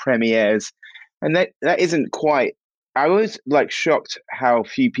screenings or premieres. And that isn't quite, I was like shocked how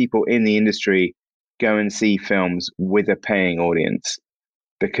few people in the industry go and see films with a paying audience,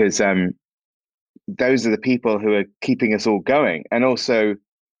 because those are the people who are keeping us all going. And also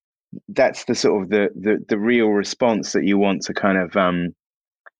that's the sort of the real response that you want to kind of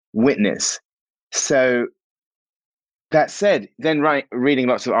witness. So that said, then reading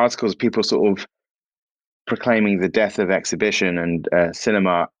lots of articles, people sort of proclaiming the death of exhibition and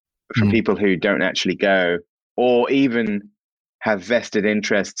cinema from people who don't actually go or even have vested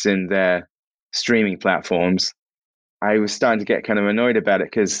interests in their streaming platforms. I was starting to get kind of annoyed about it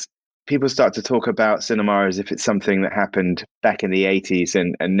because people start to talk about cinema as if it's something that happened back in the 80s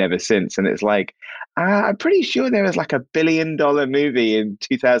and never since. And it's like, I'm pretty sure there was like $1 billion movie in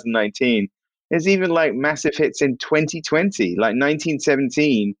 2019. There's even like massive hits in 2020, like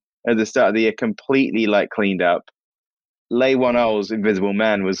 1917 at the start of the year, completely like cleaned up. Leigh Whannell's Invisible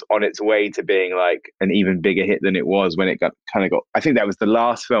Man was on its way to being like an even bigger hit than it was when it got. I think that was the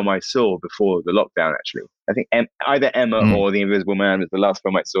last film I saw before the lockdown, actually. I think either Emma or The Invisible Man was the last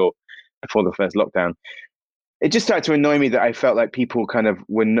film I saw before the first lockdown. It just started to annoy me that I felt like people kind of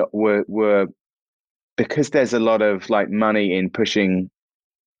were because there's a lot of like money in pushing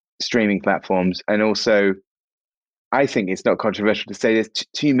streaming platforms, and also I think it's not controversial to say there's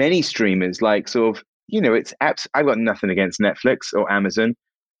too many streamers, like sort of, it's apps. I've got nothing against Netflix or Amazon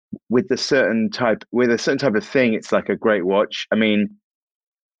with a certain type of thing. It's like a great watch. I mean,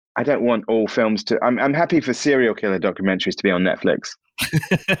 I don't want all films to, I'm happy for serial killer documentaries to be on Netflix.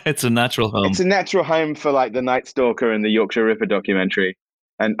 It's a natural home. It's a natural home for like the Night Stalker and the Yorkshire Ripper documentary.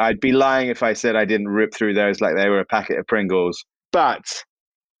 And I'd be lying if I said I didn't rip through those like they were a packet of Pringles. But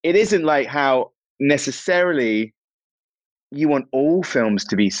it isn't like how necessarily you want all films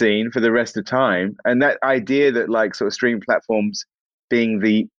to be seen for the rest of time. And that idea that like sort of streaming platforms being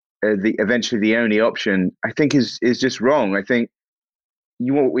the eventually the only option, I think is just wrong. I think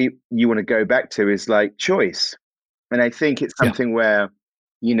you want to go back to is like choice. And I think it's something where,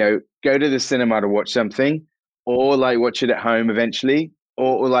 go to the cinema to watch something, or like watch it at home eventually,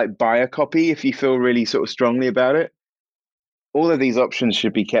 or like buy a copy if you feel really sort of strongly about it. All of these options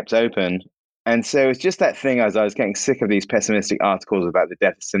should be kept open. And so it's just that thing as I was getting sick of these pessimistic articles about the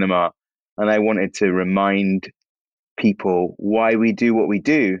death of cinema. And I wanted to remind people why we do what we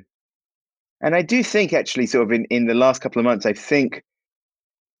do. And I do think actually sort of in the last couple of months, I think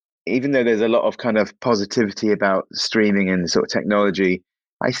even though there's a lot of kind of positivity about streaming and sort of technology,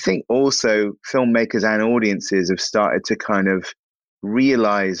 I think also filmmakers and audiences have started to kind of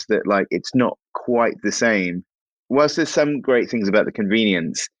realize that like it's not quite the same. Whilst there's some great things about the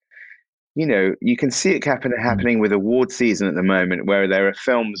convenience, you can see it happening with award season at the moment, where there are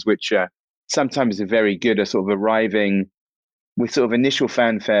films which are sometimes very good are sort of arriving with sort of initial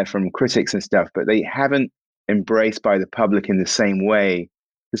fanfare from critics and stuff, but they haven't embraced by the public in the same way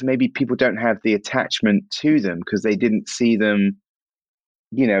because maybe people don't have the attachment to them because they didn't see them,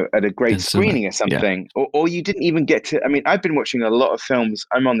 at a great screening or something, or you didn't even get to. I mean, I've been watching a lot of films.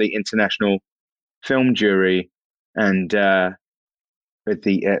 I'm on the international film jury, and for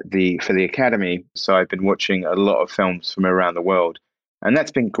the Academy, so I've been watching a lot of films from around the world, and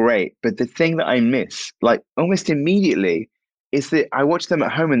that's been great. But the thing that I miss, like almost immediately, is that I watch them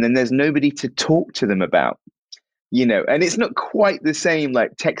at home, and then there's nobody to talk to them about. And it's not quite the same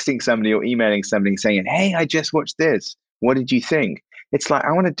like texting somebody or emailing somebody saying, "Hey, I just watched this. What did you think?" It's like,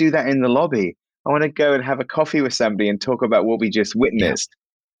 I want to do that in the lobby. I want to go and have a coffee with somebody and talk about what we just witnessed.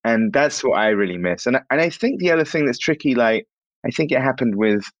 Yeah. And that's what I really miss. And I think the other thing that's tricky, like, I think it happened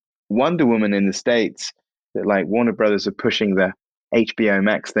with Wonder Woman in the States, that like Warner Brothers are pushing the HBO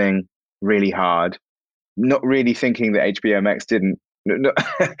Max thing really hard, not really thinking that HBO Max didn't no,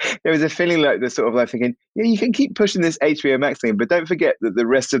 there was a feeling like the sort of like thinking, yeah, you can keep pushing this HBO Max thing, but don't forget that the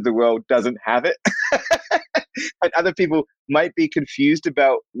rest of the world doesn't have it. And other people might be confused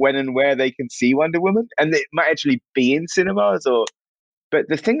about when and where they can see Wonder Woman, and it might actually be in cinemas. But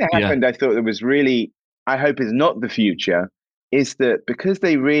the thing that happened, I thought that was really, I hope is not the future, is that because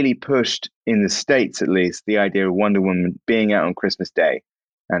they really pushed in the States, at least, the idea of Wonder Woman being out on Christmas Day,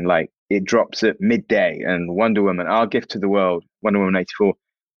 and like it drops at midday, and Wonder Woman, our gift to the world, Wonder Woman 84.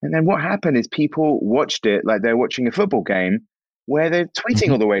 And then what happened is people watched it like they're watching a football game where they're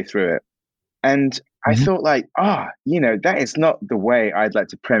tweeting all the way through it. And I thought like, that is not the way I'd like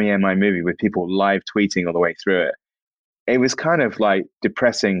to premiere my movie, with people live tweeting all the way through it. It was kind of like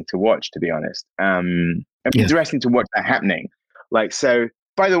depressing to watch, to be honest. Depressing to watch that happening. Like, so,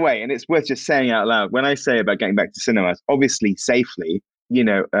 by the way, and it's worth just saying out loud, when I say about getting back to cinemas, obviously safely,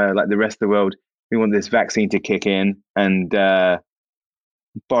 like the rest of the world, we want this vaccine to kick in, and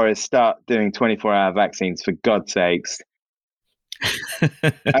Boris, start doing 24-hour vaccines, for God's sakes.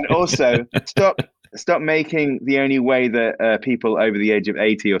 And also, stop making the only way that people over the age of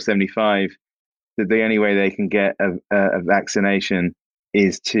 80 or 75, that the only way they can get a vaccination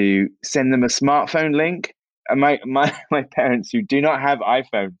is to send them a smartphone link. And my parents, who do not have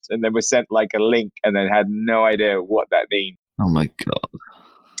iPhones, and they were sent like a link and then had no idea what that means. Oh my God.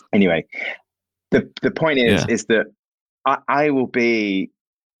 Anyway, the point is that I will be,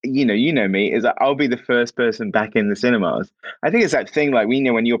 you know me, is that I'll be the first person back in the cinemas. I think it's that thing, like,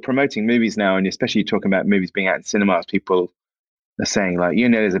 when you're promoting movies now, and especially talking about movies being out in cinemas, people are saying like,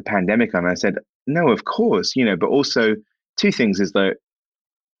 there's a pandemic on. I said, no, of course, but also two things is that,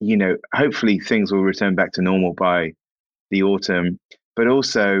 hopefully things will return back to normal by the autumn. But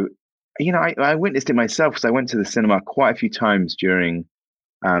also, I witnessed it myself, because I went to the cinema quite a few times during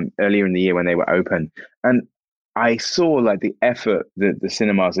earlier in the year when they were open. And I saw like the effort that the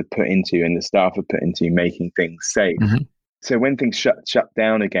cinemas had put into and the staff had put into making things safe. So when things shut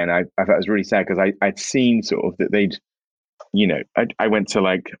down again, I thought it was really sad, because I'd seen sort of that they'd, I went to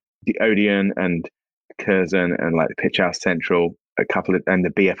like the Odeon and Curzon and like the Pitch House Central, and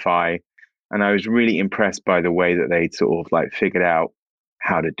the BFI, and I was really impressed by the way that they'd sort of like figured out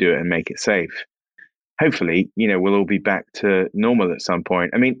how to do it and make it safe. Hopefully, we'll all be back to normal at some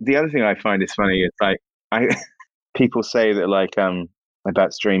point. I mean, the other thing I find is funny is like people say that like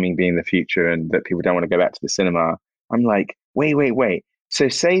about streaming being the future and that people don't want to go back to the cinema. I'm like, wait. So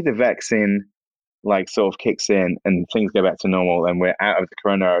say the vaccine like sort of kicks in and things go back to normal and we're out of the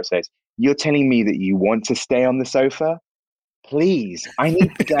coronavirus days. You're telling me that you want to stay on the sofa? Please, I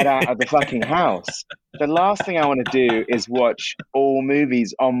need to get out of the fucking house. The last thing I want to do is watch all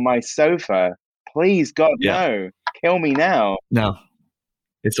movies on my sofa. Please, God, no. Kill me now. No,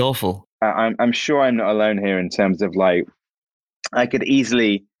 it's awful. I'm sure I'm not alone here in terms of like, I could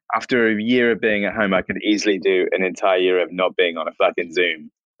easily, after a year of being at home, I could easily do an entire year of not being on a fucking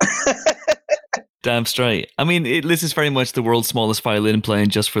Zoom. Damn straight. I mean, this is very much the world's smallest violin playing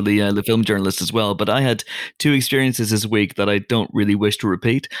just for the film journalist as well. But I had two experiences this week that I don't really wish to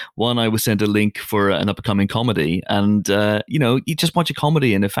repeat. One, I was sent a link for an upcoming comedy, and you just watch a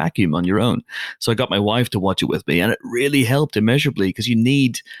comedy in a vacuum on your own. So I got my wife to watch it with me, and it really helped immeasurably, because you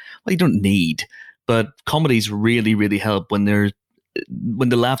don't need, but comedies really, really help when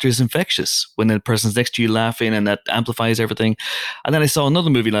the laughter is infectious, when the person's next to you laughing, and that amplifies everything. And then I saw another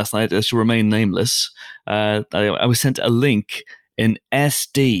movie last night, to remain nameless. I was sent a link in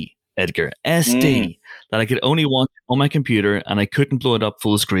SD, Edgar, SD, that I could only watch on my computer, and I couldn't blow it up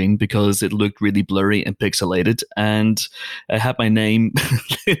full screen because it looked really blurry and pixelated, and I had my name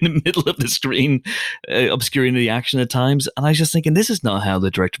in the middle of the screen, obscuring the action at times. And I was just thinking, this is not how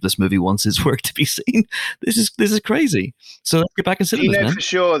the director of this movie wants his work to be seen. This is crazy. So let's get back in cinemas, man. For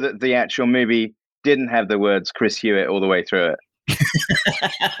sure that the actual movie didn't have the words Chris Hewitt all the way through it?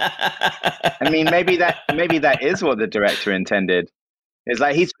 I mean, maybe that is what the director intended. It's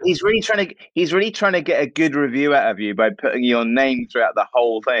like he's really trying to get a good review out of you by putting your name throughout the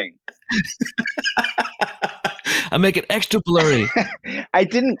whole thing. And make it extra blurry. I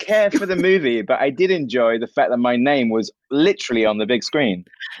didn't care for the movie, but I did enjoy the fact that my name was literally on the big screen.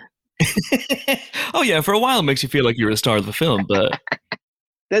 Oh yeah, for a while it makes you feel like you're a star of the film, but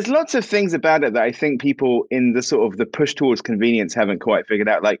there's lots of things about it that I think people in the sort of the push towards convenience haven't quite figured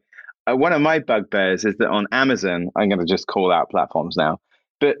out. Like, one of my bugbears is that on Amazon, I'm going to just call out platforms now,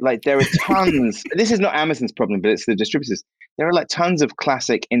 but like there are tons, this is not Amazon's problem, but it's the distributors. There are like tons of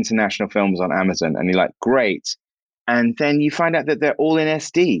classic international films on Amazon, and you're like, great. And then you find out that they're all in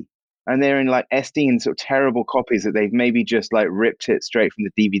SD, and they're in like SD and sort of terrible copies that they've maybe just like ripped it straight from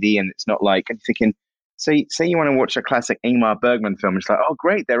the DVD. And it's not like, I'm thinking, say you want to watch a classic Ingmar Bergman film, it's like, oh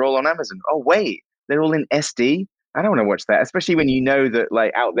great, they're all on Amazon. Oh wait, they're all in SD. I don't want to watch that, especially when you know that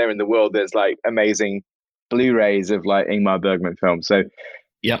like out there in the world there's like amazing Blu-rays of like Ingmar Bergman films. So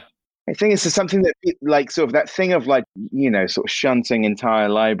Yep. I think it's something that like sort of that thing of like, sort of shunting entire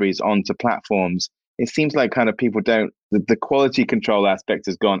libraries onto platforms. It seems like kind of people don't, the quality control aspect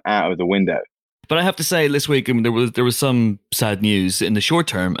has gone out of the window. But I have to say, this week, I mean, there was some sad news in the short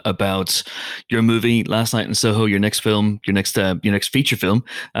term about your movie, Last Night in Soho, your next film, your next feature film,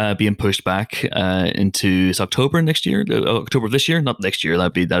 being pushed back into October next year, October of this year, not next year.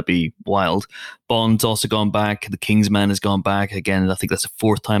 That'd be wild. Bond's also gone back. The Kingsman has gone back again. I think that's the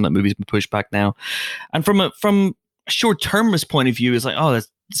fourth time that movie's been pushed back now. And from a short termist point of view, it's like, oh,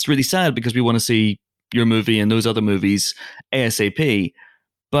 that's really sad because we want to see your movie and those other movies ASAP.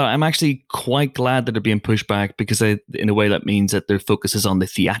 But I'm actually quite glad that they're being pushed back because in a way that means that their focus is on the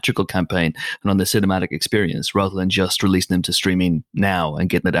theatrical campaign and on the cinematic experience rather than just releasing them to streaming now and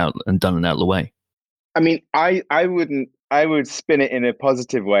getting it out and done and out of the way. I mean, I would spin it in a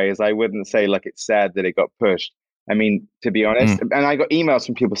positive way, as I wouldn't say like it's sad that it got pushed. I mean, to be honest, and I got emails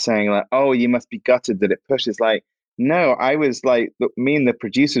from people saying like, oh, you must be gutted that it pushed. It's like, no, I was like, me and the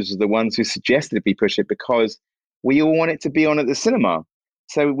producers are the ones who suggested it be pushed it because we all want it to be on at the cinema.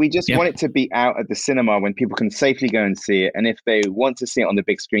 So we just want it to be out at the cinema when people can safely go and see it. And if they want to see it on the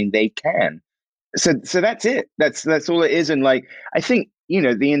big screen, they can. So that's it. That's all it is. And like, I think,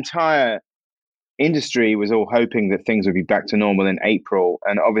 the entire industry was all hoping that things would be back to normal in April.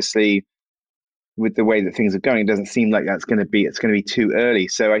 And obviously with the way that things are going, it doesn't seem like it's going to be too early.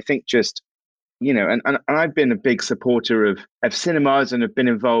 So I think just, and I've been a big supporter of cinemas and have been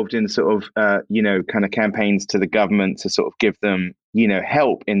involved in sort of, kind of campaigns to the government to sort of give them,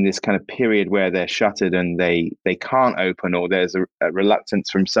 help in this kind of period where they're shuttered and they can't open, or there's a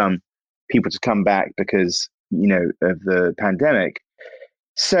reluctance from some people to come back because, of the pandemic.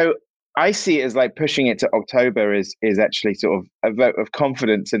 So I see it as like pushing it to October is actually sort of a vote of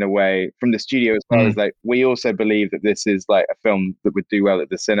confidence in a way from the studio, as well as like, we also believe that this is like a film that would do well at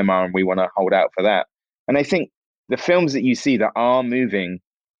the cinema and we want to hold out for that. And I think the films that you see that are moving,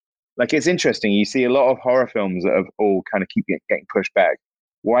 like, it's interesting. You see a lot of horror films that have all kind of keep getting pushed back.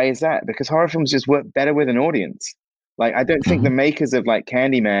 Why is that? Because horror films just work better with an audience. Like, I don't think the makers of like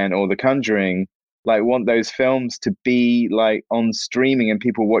Candyman or The Conjuring like want those films to be like on streaming and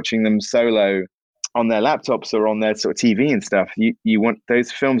people watching them solo on their laptops or on their sort of TV and stuff. You want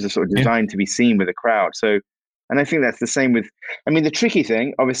those films are sort of designed to be seen with a crowd. So, and I think that's the same with, I mean, the tricky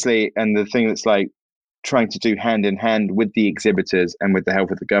thing, obviously, and the thing that's like trying to do hand in hand with the exhibitors and with the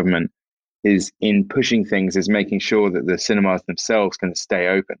help of the government is in pushing things is making sure that the cinemas themselves can stay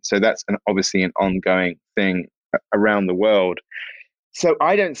open. So that's obviously an ongoing thing around the world. So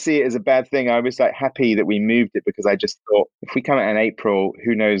I don't see it as a bad thing. I was like happy that we moved it because I just thought if we come out in April,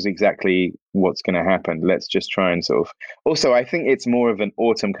 who knows exactly what's going to happen? Let's just try and sort of. Also, I think it's more of an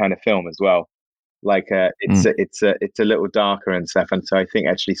autumn kind of film as well. Like it's a little darker and stuff, and so I think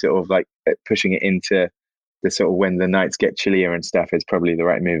actually sort of like pushing it into the sort of when the nights get chillier and stuff is probably the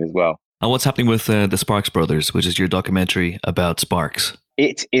right move as well. And what's happening with the Sparks Brothers, which is your documentary about Sparks?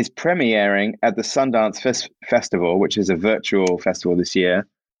 It is premiering at the Sundance Festival, which is a virtual festival this year,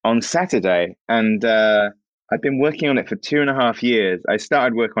 on Saturday. And I've been working on it for 2.5 years. I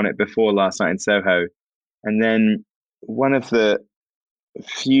started work on it before Last Night in Soho. And then one of the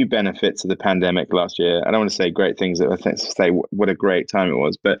few benefits of the pandemic last year, I don't want to say great things, I think to say what a great time it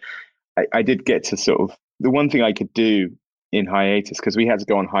was, but I did get to sort of, the one thing I could do in hiatus, because we had to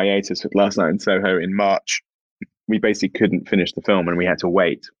go on hiatus with Last Night in Soho in March. We basically couldn't finish the film and we had to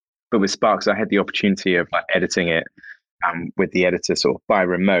wait. But with Sparks, I had the opportunity of like editing it with the editor sort of by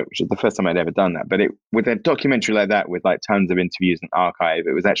remote, which is the first time I'd ever done that. But with a documentary like that, with like tons of interviews and archive,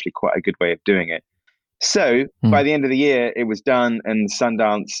 it was actually quite a good way of doing it. So by the end of the year, it was done, and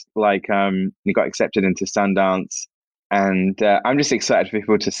Sundance, like it got accepted into Sundance, and I'm just excited for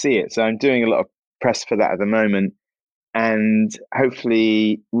people to see it. So I'm doing a lot of press for that at the moment. And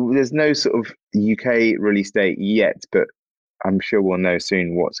hopefully there's no sort of UK release date yet, but I'm sure we'll know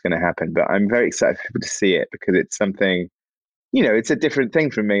soon what's going to happen. But I'm very excited for people to see it because it's something, it's a different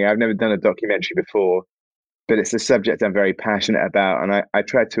thing for me. I've never done a documentary before, but it's a subject I'm very passionate about. And I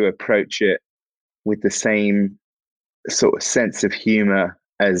try to approach it with the same sort of sense of humor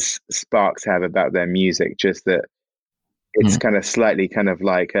as Sparks have about their music, just that it's kind of slightly kind of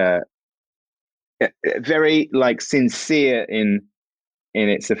like very like sincere in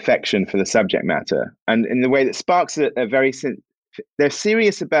its affection for the subject matter, and in the way that Sparks are very they're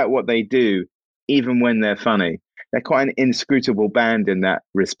serious about what they do, even when they're funny. They're quite an inscrutable band in that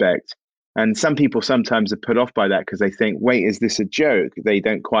respect, And some people sometimes are put off by that because they think, wait, is this a joke? They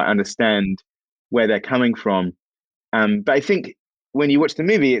don't quite understand where they're coming from. But I think when you watch the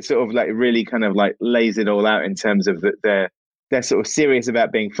movie, it sort of like really kind of like lays it all out in terms of that they're sort of serious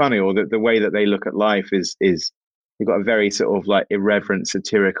about being funny, or that the way that they look at life is they've got a very sort of like irreverent,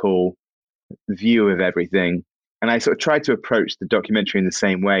 satirical view of everything. And I sort of tried to approach the documentary in the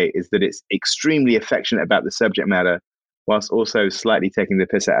same way, is that it's extremely affectionate about the subject matter, whilst also slightly taking the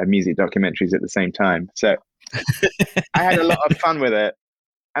piss out of music documentaries at the same time. So I had a lot of fun with it,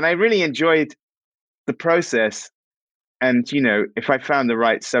 and I really enjoyed the process. And, you know, if I found the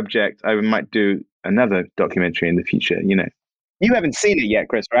right subject, I might do another documentary in the future, you know. You haven't seen it yet,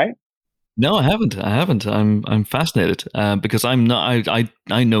 Chris, right? No, I haven't. I'm fascinated because I'm not.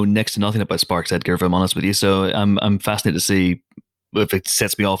 I know next to nothing about Sparks, Edgar. If I'm honest with you, so I'm fascinated to see if it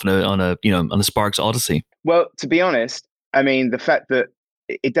sets me off on a Sparks Odyssey. Well, to be honest, I mean, the fact that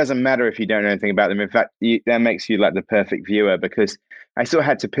it doesn't matter if you don't know anything about them. In fact, that makes you like the perfect viewer, because I sort of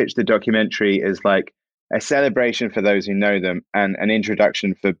had to pitch the documentary as like a celebration for those who know them and an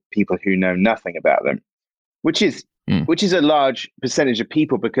introduction for people who know nothing about them, which is a large percentage of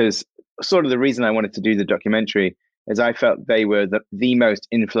people, because sort of the reason I wanted to do the documentary is I felt they were the most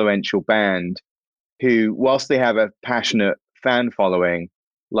influential band who, whilst they have a passionate fan following,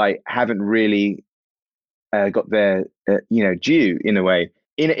 like haven't really got their due in a way.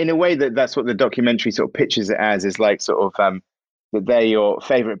 In a way that's what the documentary sort of pitches it as, is like sort of that they're your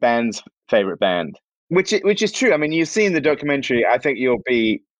favorite band's favorite band, which is true. I mean, you see in the documentary, I think you'll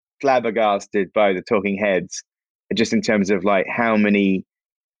be flabbergasted by the talking heads, just in terms of like how many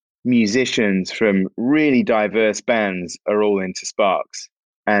musicians from really diverse bands are all into Sparks,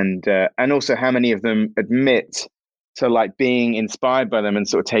 and also how many of them admit to like being inspired by them and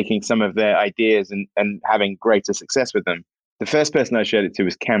sort of taking some of their ideas and having greater success with them. The first person I showed it to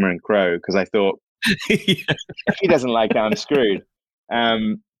was Cameron Crowe, because I thought, if he doesn't like it, I'm screwed.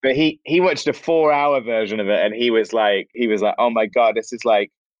 But he watched a 4-hour version of it, and he was like, oh my God, this is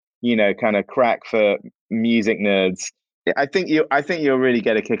like, you know, kind of crack for music nerds. I think you'll really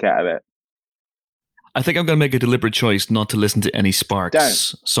get a kick out of it. I think I'm going to make a deliberate choice not to listen to any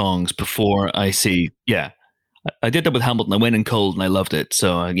Sparks songs before I see. Yeah, I did that with Hamilton. I went in cold and I loved it.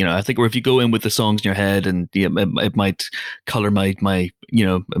 So, I think if you go in with the songs in your head, and it might color my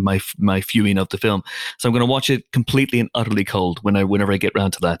viewing of the film. So I'm going to watch it completely and utterly cold whenever I get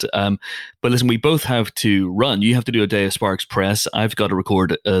around to that. But listen, we both have to run. You have to do a day of Sparks press. I've got to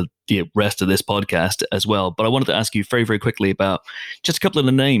record the rest of this podcast as well. But I wanted to ask you very, very quickly about just a couple of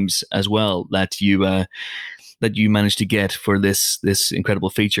the names as well that you managed to get for this incredible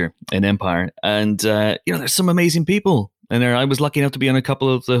feature in Empire. And, there's some amazing people in there. I was lucky enough to be on a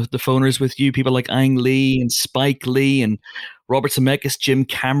couple of the phoners with you, people like Ang Lee and Spike Lee and Robert Zemeckis, Jim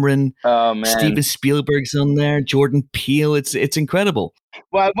Cameron, Steven Spielberg's on there, Jordan Peele. It's incredible.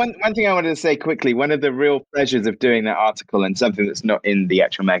 Well, one thing I wanted to say quickly, one of the real pleasures of doing that article, and something that's not in the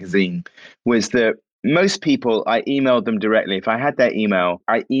actual magazine, was that most people, I emailed them directly. If I had their email,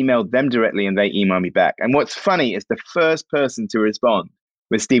 I emailed them directly and they emailed me back. And what's funny is the first person to respond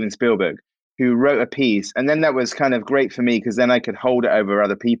was Steven Spielberg, who wrote a piece. And then that was kind of great for me, because then I could hold it over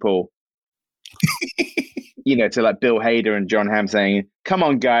other people, to like Bill Hader and John Hamm saying, come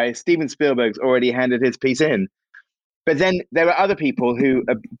on, guys, Steven Spielberg's already handed his piece in. But then there are other people who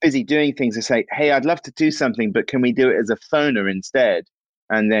are busy doing things and say, hey, I'd love to do something, but can we do it as a phoner instead?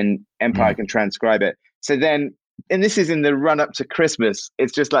 And then Empire can transcribe it. So then, and this is in the run up to Christmas,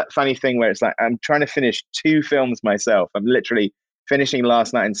 it's just like funny thing where it's like, I'm trying to finish 2 films myself. I'm literally finishing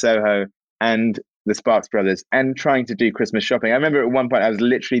Last Night in Soho and the Sparks Brothers, and trying to do Christmas shopping. I remember at one point I was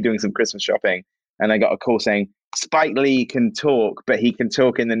literally doing some Christmas shopping, and I got a call saying, Spike Lee can talk, but he can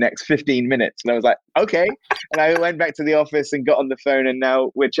talk in the next 15 minutes. And I was like, okay. And I went back to the office and got on the phone, and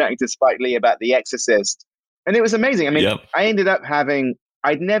now we're chatting to Spike Lee about The Exorcist. And it was amazing. I mean, I ended up having,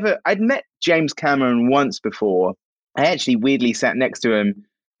 I'd met James Cameron once before. I actually weirdly sat next to him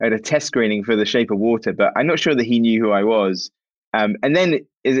at a test screening for The Shape of Water, but I'm not sure that he knew who I was. And then,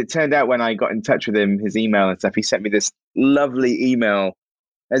 as it turned out, when I got in touch with him, his email and stuff, he sent me this lovely email.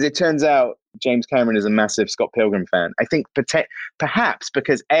 As it turns out, James Cameron is a massive Scott Pilgrim fan. I think perhaps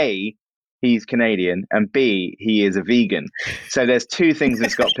because A, he's Canadian, and B, he is a vegan. So there's 2 things in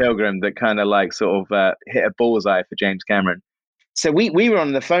Scott Pilgrim that kind of like sort of hit a bullseye for James Cameron. So we were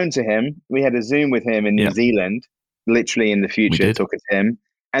on the phone to him. We had a Zoom with him in New Zealand, literally in the future, talking to him.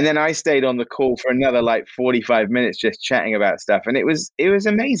 And then I stayed on the call for another like 45 minutes just chatting about stuff. And it was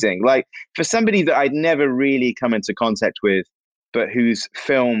amazing. Like, for somebody that I'd never really come into contact with, but whose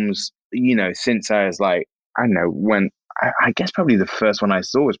films, since I was like, I don't know, when I guess probably the first one I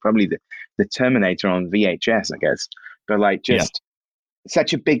saw was probably the Terminator on VHS, I guess. But like just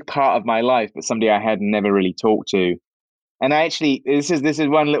such a big part of my life, but somebody I had never really talked to. And I actually, this is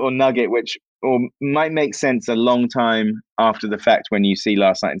one little nugget which might make sense a long time after the fact when you see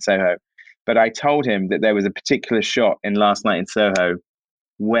Last Night in Soho. But I told him that there was a particular shot in Last Night in Soho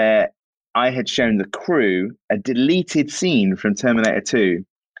where I had shown the crew a deleted scene from Terminator 2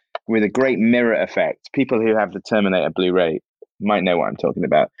 with a great mirror effect. People who have the Terminator Blu-ray might know what I'm talking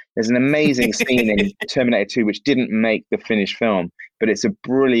about. There's an amazing scene in Terminator 2 which didn't make the finished film, but it's a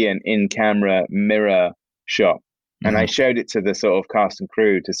brilliant in-camera mirror shot. And I showed it to the sort of cast and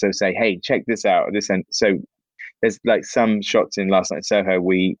crew to sort of say, hey, check this out. So there's like some shots in Last Night in Soho,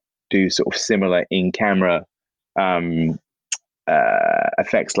 we do sort of similar in-camera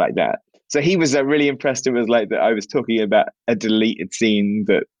effects like that. So he was really impressed. It was like that I was talking about a deleted scene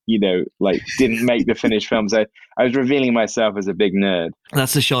that, you know, like didn't make the finished film. So I was revealing myself as a big nerd.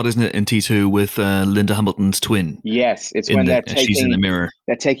 That's the shot, isn't it, in T2 with Linda Hamilton's twin? Yes, it's when she's in the mirror.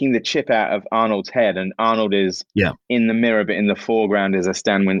 They're taking the chip out of Arnold's head, and Arnold is in the mirror, but in the foreground is a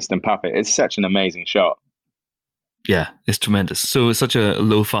Stan Winston puppet. It's such an amazing shot. Yeah, it's tremendous. So it's such a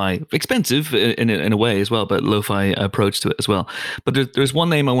lo-fi, expensive in a way as well, but lo-fi approach to it as well. But there's one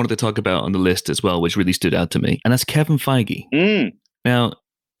name I wanted to talk about on the list as well, which really stood out to me, and that's Kevin Feige. Now,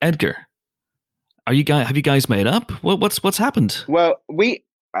 Edgar, have you guys made up? What's happened? Well,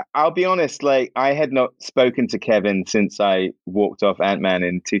 I'll be honest, like I had not spoken to Kevin since I walked off Ant-Man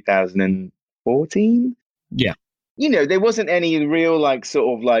in 2014. Yeah. You know, there wasn't any real like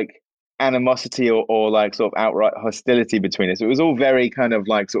sort of like animosity or like sort of outright hostility between us. It was all very kind of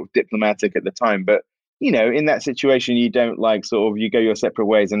like sort of diplomatic at the time. But, you know, in that situation, you don't like sort of, you go your separate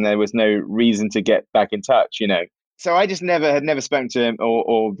ways and there was no reason to get back in touch, you know. So I just had never spoken to him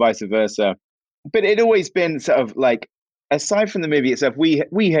or vice versa. But it'd always been sort of like, aside from the movie itself,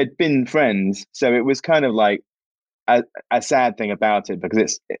 we had been friends. So it was kind of like a sad thing about it,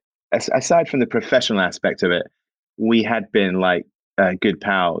 because aside from the professional aspect of it, we had been like good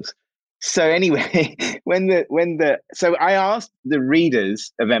pals. So anyway, so I asked the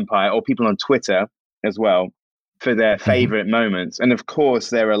readers of Empire or people on Twitter as well for their favorite moments. And of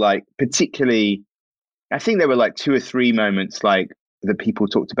course, there were like particularly, I think there were like 2 or 3 moments like that people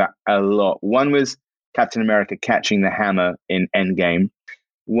talked about a lot. One was Captain America catching the hammer in Endgame.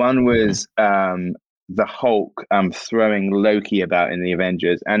 One was the Hulk throwing Loki about in the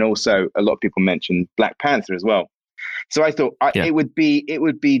Avengers. And also a lot of people mentioned Black Panther as well. So I thought it would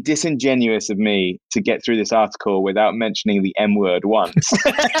be disingenuous of me to get through this article without mentioning the M word once.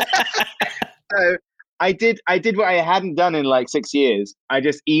 So I did what I hadn't done in like 6 years. I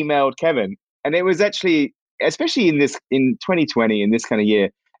just emailed Kevin, and it was actually, especially in 2020, in this kind of year,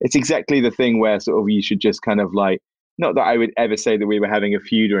 it's exactly the thing where sort of you should just kind of like, not that I would ever say that we were having a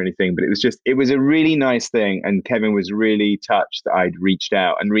feud or anything, but it was a really nice thing. And Kevin was really touched that I'd reached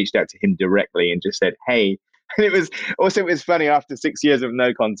out to him directly and just said, hey. And it was funny after 6 years of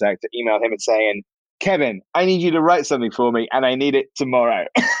no contact to email him and saying, Kevin, I need you to write something for me and I need it tomorrow.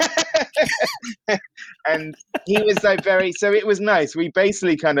 And he was like so it was nice. We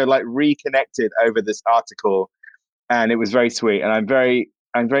basically kind of like reconnected over this article, and it was very sweet. And I'm very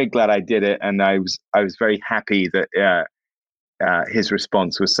glad I did it. And I was very happy that his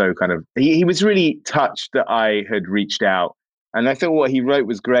response was so kind of, he was really touched that I had reached out. And I thought what he wrote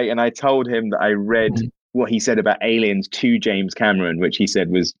was great. And I told him that I read what he said about Aliens to James Cameron, which he said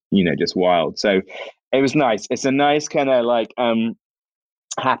was, you know, just wild. So it was nice. It's a nice kind of like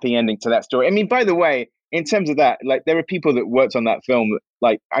happy ending to that story. I mean, by the way, in terms of that, like there were people that worked on that film.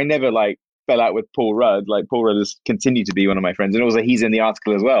 Like I never like fell out with Paul Rudd. Like Paul Rudd has continued to be one of my friends, and also he's in the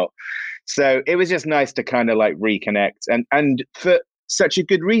article as well. So it was just nice to kind of like reconnect, and for such a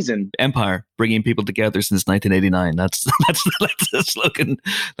good reason. Empire, bringing people together since 1989. That's the slogan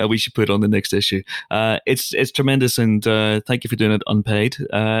that we should put on the next issue. It's tremendous, and thank you for doing it unpaid.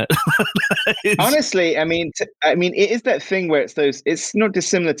 Honestly, I mean, it is that thing where it's not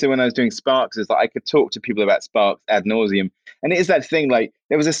dissimilar to when I was doing Sparks. Is that I could talk to people about Sparks ad nauseum, and it is that thing. Like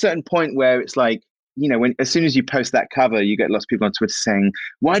there was a certain point where it's like, you know, as soon as you post that cover, you get lots of people on Twitter saying,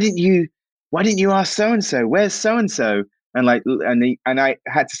 why didn't you ask so and so? Where's so and so? And like, and I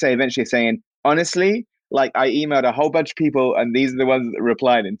had to say eventually saying, honestly, like I emailed a whole bunch of people and these are the ones that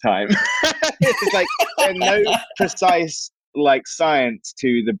replied in time. It's like, there's no precise like science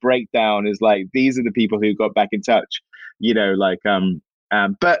to the breakdown. Is like, these are the people who got back in touch, you know, like,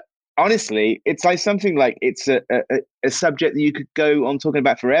 but honestly, it's like something like it's a subject that you could go on talking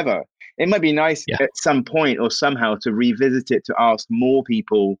about forever. It might be nice at some point or somehow to revisit it, to ask more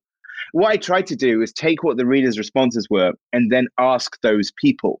people. what I tried to do was take what the readers' responses were and then ask those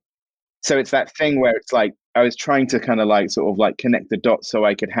people. So it's that thing where it's like, I was trying to kind of like sort of like connect the dots so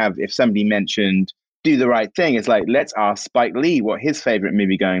I could have, if somebody mentioned Do the Right Thing, it's like, let's ask Spike Lee what his favorite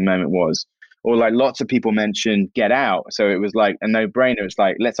movie going moment was. Or like lots of people mentioned Get Out. So it was like a no-brainer. It's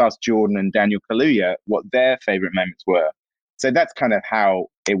like, let's ask Jordan and Daniel Kaluuya what their favorite moments were. So that's kind of how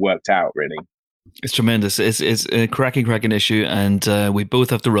it worked out, really. It's tremendous. It's a cracking issue, and we both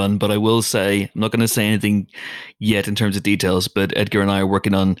have to run. But I will say, I'm not going to say anything yet in terms of details, but Edgar and I are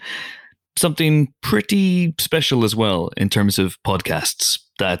working on something pretty special as well in terms of podcasts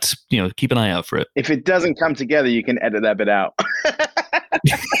that, keep an eye out for it. If it doesn't come together, you can edit that bit out.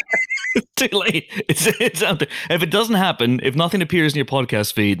 Too late. It's out there. If it doesn't happen, if nothing appears in your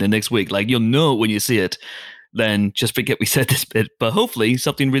podcast feed the next week, like you'll know when you see it, then just forget we said this bit. But hopefully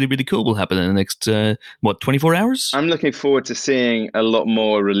something really, really cool will happen in the next, 24 hours? I'm looking forward to seeing a lot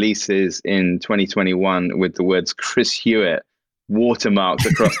more releases in 2021 with the words Chris Hewitt watermarked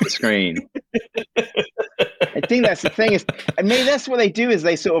across the screen. I think that's the thing is, I mean, that's what they do is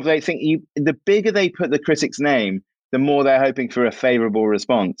they think the bigger they put the critic's name, the more they're hoping for a favorable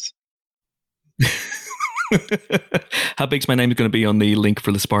response. How big's my name going to be on the link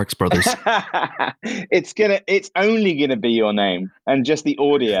for the Sparks Brothers? It's only gonna be your name and just the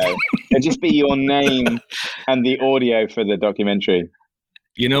audio. It'll just be your name and the audio for the documentary.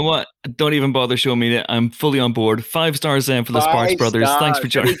 You know what? Don't even bother showing me that. I'm fully on board. 5 stars then for the Sparks Brothers. Thanks for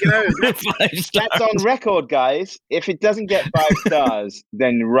joining. That's on record, guys. If it doesn't get 5 stars,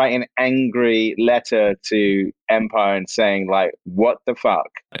 then write an angry letter to Empire and saying, like, what the fuck?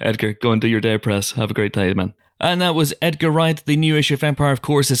 Edgar, go and do your day press. Have a great day, man. And that was Edgar Wright. The new issue of Empire, of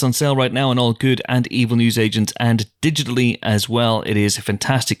course, is on sale right now on all good and evil newsagents and digitally as well. It is a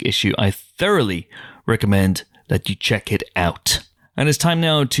fantastic issue. I thoroughly recommend that you check it out. And it's time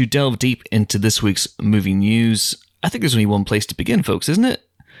now to delve deep into this week's movie news. I think there's only one place to begin, folks, isn't it?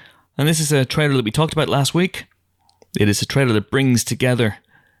 And this is a trailer that we talked about last week. It is a trailer that brings together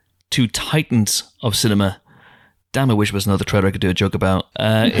 2 titans of cinema. Damn, I wish it was another trailer I could do a joke about.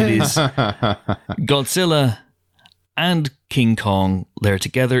 It is Godzilla and King Kong. They're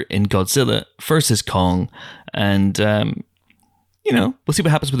together in Godzilla versus Kong. And, we'll see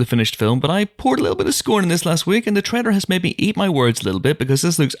what happens with the finished film, but I poured a little bit of scorn in this last week, and the trailer has made me eat my words a little bit because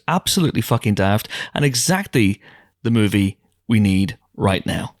this looks absolutely fucking daft and exactly the movie we need right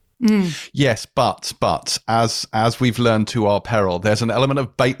now. Yes, but as we've learned to our peril, there's an element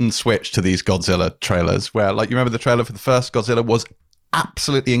of bait and switch to these Godzilla trailers where, like, you remember the trailer for the first Godzilla was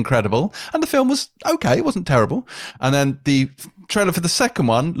absolutely incredible and the film was okay, it wasn't terrible. And then the trailer for the second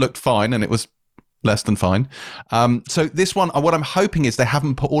one looked fine and it was less than fine. So this one, what I'm hoping is they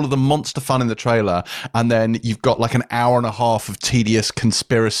haven't put all of the monster fun in the trailer and then you've got like an hour and a half of tedious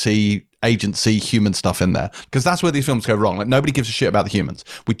conspiracy agency human stuff in there, because that's where these films go wrong. Like, nobody gives a shit about the humans.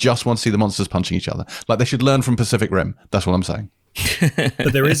 We just want to see the monsters punching each other. Like, they should learn from Pacific Rim. That's what I'm saying.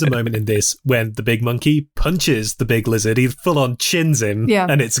 But there is a moment in this when the big monkey punches the big lizard. He full on chins him,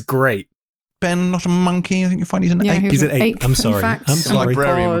 and it's great. Ben, not a monkey. I think you find he's an ape. He's an ape. I'm sorry. I'm sorry. The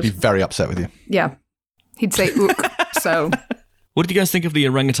librarian would be very upset with you. Yeah. He'd say, ook. So. What did you guys think of the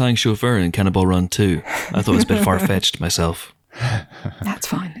orangutan chauffeur in Cannonball Run 2? I thought it was a bit far-fetched myself. That's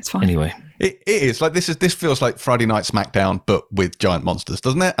fine. It's fine. Anyway. It is. Like, this feels like Friday Night SmackDown, but with giant monsters,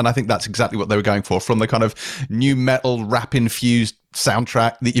 doesn't it? And I think that's exactly what they were going for from the kind of new metal rap-infused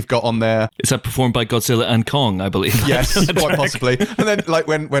soundtrack that you've got on there. Is that performed by Godzilla and Kong, I believe? Yes, quite possibly. And then, like,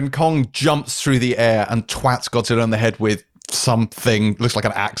 when Kong jumps through the air and twats Godzilla on the head with something, looks like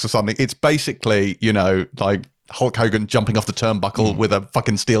an axe or something, it's basically, like Hulk Hogan jumping off the turnbuckle with a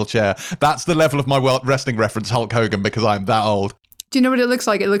fucking steel chair. That's the level of my wrestling reference, Hulk Hogan, because I'm that old. Do you know what it looks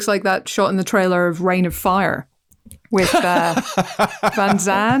like? It looks like that shot in the trailer of Reign of Fire with Van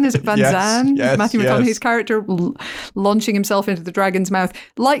Zandt. Is it Van Zandt? Yes, Matthew McConaughey's character launching himself into the dragon's mouth.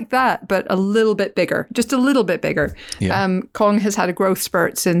 Like that, but a little bit bigger. Just a little bit bigger. Yeah. Kong has had a growth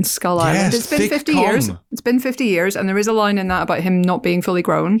spurt since Skull Island. It's been 50 years. It's been 50 years, and there is a line in that about him not being fully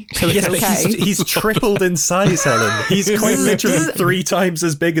grown. So it's okay. He's tripled in size, Helen. He's quite literally 3 times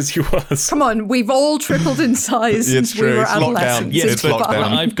as big as he was. Come on, we've all tripled in size since we were adolescents. Yes, but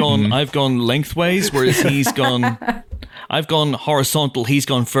I've gone lengthways, whereas he's gone... I've gone horizontal, he's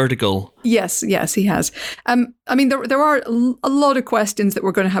gone vertical. Yes, he has. I mean, there are a lot of questions that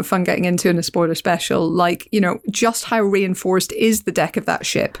we're going to have fun getting into in a spoiler special, like, just how reinforced is the deck of that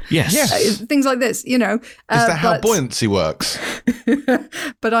ship? Yes. Things like this, Is that how buoyancy works?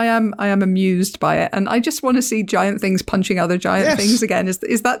 But I am amused by it, and I just want to see giant things punching other giant things again.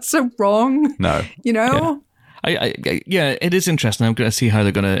 Is that so wrong? No. Yeah. Yeah, it is interesting. I'm going to see how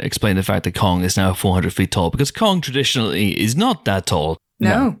they're going to explain the fact that Kong is now 400 feet tall, because Kong traditionally is not that tall.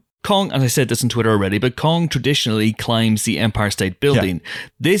 No. Kong, and I said this on Twitter already, but Kong traditionally climbs the Empire State Building. Yeah.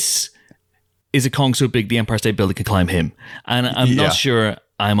 This is a Kong so big the Empire State Building can climb him. And I'm not sure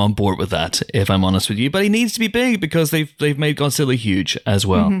I'm on board with that, if I'm honest with you. But he needs to be big because they've made Godzilla huge as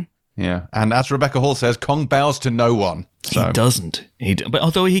well. Mm-hmm. Yeah, and as Rebecca Hall says, Kong bows to no one. So. He doesn't. But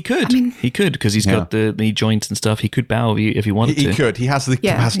although he could, because he's got the knee joints and stuff. He could bow if he wanted to. He could. He has the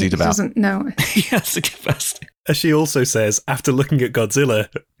capacity to bow. Doesn't know. He has the capacity. As she also says, after looking at Godzilla,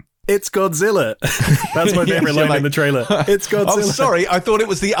 it's Godzilla. That's my favorite line in the trailer. It's Godzilla. I'm sorry, I thought it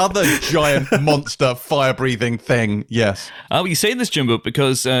was the other giant monster fire-breathing thing. Yes. Oh, you say this, Jimbo,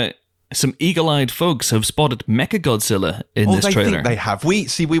 because some eagle-eyed folks have spotted Mechagodzilla in this trailer. Think they have. We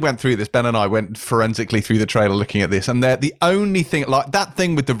went through this. Ben and I went forensically through the trailer looking at this, and they're the only thing, like that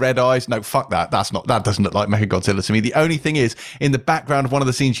thing with the red eyes. No, fuck that. That doesn't look like Mechagodzilla to me. The only thing is, in the background of one of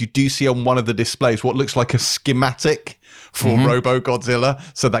the scenes, you do see on one of the displays what looks like a schematic for Robo Godzilla.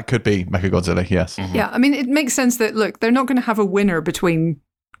 So that could be Mechagodzilla. Yes. Mm-hmm. Yeah, I mean, it makes sense that look, they're not going to have a winner between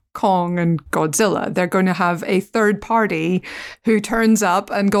Kong and Godzilla. They're going to have a third party who turns up,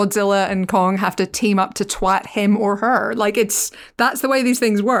 and Godzilla and Kong have to team up to twat him or her. Like, that's the way these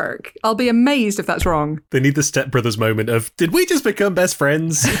things work. I'll be amazed if that's wrong. They need the Step Brothers moment of, did we just become best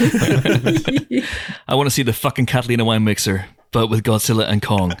friends? I want to see the fucking Catalina wine mixer, but with Godzilla and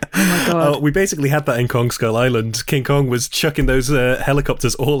Kong. Oh my god. We basically had that in Kong Skull Island. King Kong was chucking those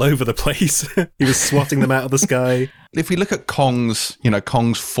helicopters all over the place. He was swatting them out of the sky. If we look at Kong's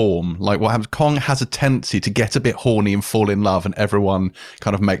form, like what happens, Kong has a tendency to get a bit horny and fall in love, and everyone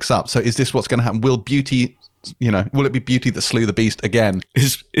kind of makes up. So is this what's going to happen? Will it be Beauty that slew the beast again?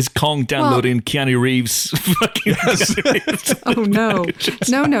 Is Kong downloading Keanu Reeves? Fucking Oh no,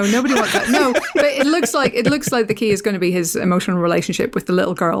 nobody wants that. No, but it looks like the key is going to be his emotional relationship with the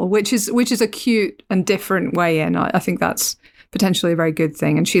little girl, which is a cute and different way in. I think that's potentially a very good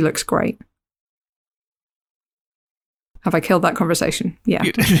thing, and she looks great. Have I killed that conversation? Yeah.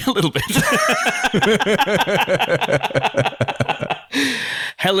 A little bit.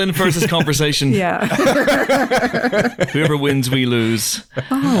 Helen versus conversation. Yeah. Whoever wins, we lose.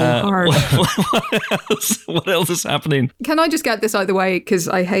 Oh, hard. What else is happening? Can I just get this out of the way, because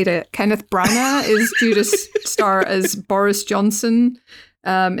I hate it? Kenneth Branagh is due to star as Boris Johnson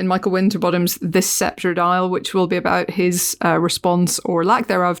in Michael Winterbottom's This Scepter Dial, which will be about his response or lack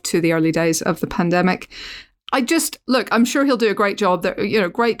thereof to the early days of the pandemic. I'm sure he'll do a great job.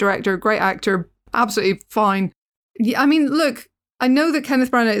 Great director, great actor, absolutely fine. Yeah, I mean, look, I know that Kenneth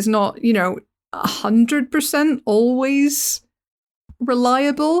Branagh is not, 100% always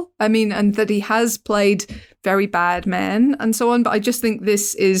reliable. I mean, and that he has played very bad men and so on. But I just think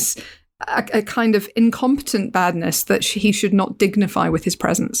this is a kind of incompetent badness that he should not dignify with his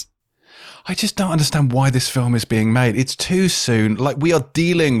presence. I just don't understand why this film is being made. It's too soon. Like, we are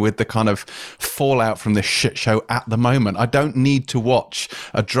dealing with the kind of fallout from this shit show at the moment. I don't need to watch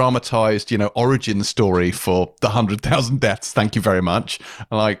a dramatized, origin story for the 100,000 deaths. Thank you very much.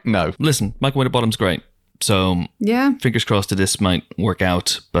 Like, no. Listen, Michael Winterbottom's great. So, yeah, fingers crossed that this might work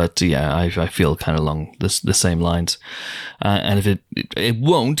out. But yeah, I feel kind of along the same lines. And if it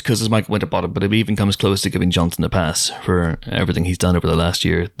won't, because it's Michael Winterbottom, but if it even comes close to giving Johnson a pass for everything he's done over the last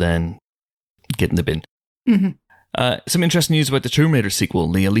year, then get in the bin. Mm-hmm. Some interesting news about the Tomb Raider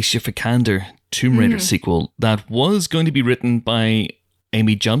sequel, the Alicia Vikander Tomb Raider sequel, that was going to be written by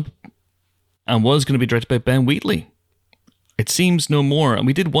Amy Jump and was going to be directed by Ben Wheatley. It seems no more. And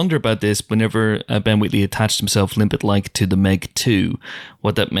we did wonder about this whenever Ben Wheatley attached himself limpet-like to the Meg 2,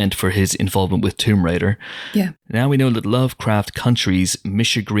 what that meant for his involvement with Tomb Raider. Yeah. Now we know that Lovecraft Country's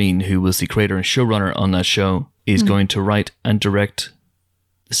Misha Green, who was the creator and showrunner on that show, is going to write and direct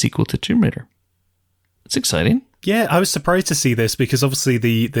the sequel to Tomb Raider. It's exciting. Yeah, I was surprised to see this because obviously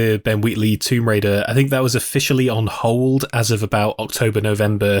the Ben Wheatley Tomb Raider, I think that was officially on hold as of about October,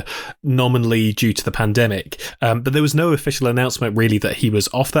 November, nominally due to the pandemic. But there was no official announcement really that he was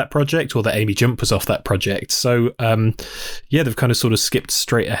off that project or that Amy Jump was off that project. So, they've kind of sort of skipped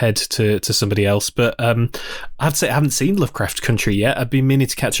straight ahead to somebody else. But I have to say I haven't seen Lovecraft Country yet. I've been meaning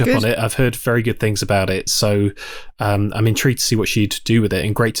to catch up on it. I've heard very good things about it. So I'm intrigued to see what she'd do with it.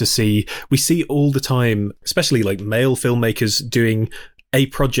 And great to see. We see all the time, especially like male filmmakers doing a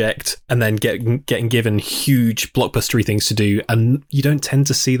project and then getting given huge blockbustery things to do, and you don't tend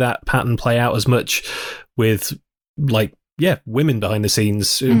to see that pattern play out as much with women behind the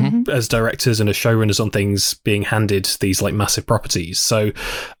scenes as directors and as showrunners on things being handed these like massive properties. So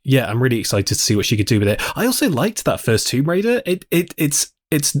yeah, I'm really excited to see what she could do with it. I also liked that first Tomb Raider. It's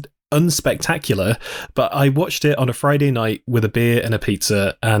unspectacular, but I watched it on a Friday night with a beer and a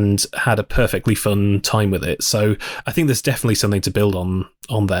pizza and had a perfectly fun time with it. So I think there's definitely something to build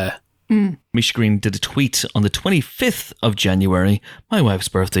on there. Misha Green did a tweet on the 25th of January, my wife's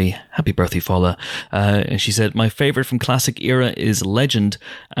birthday. Happy birthday, Fala. And she said, my favourite from classic era is Legend,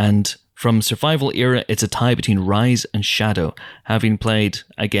 and from survival era, it's a tie between Rise and Shadow. Having played,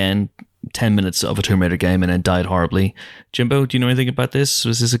 again, 10 minutes of a Tomb Raider game and then died horribly. Jimbo, do you know anything about this?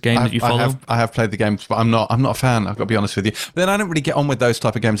 Was this a game that you follow? I have played the games, but I'm not a fan. I've got to be honest with you. But then I don't really get on with those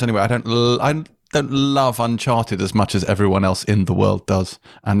type of games anyway. I don't love Uncharted as much as everyone else in the world does,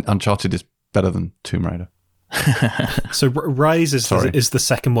 and Uncharted is better than Tomb Raider. So Rise is the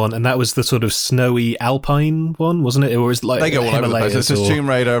second one, and that was the sort of snowy alpine one, wasn't it? It was like they go all over the place. It's just or... Tomb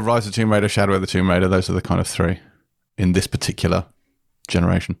Raider, Rise of Tomb Raider, Shadow of the Tomb Raider. Those are the kind of three in this particular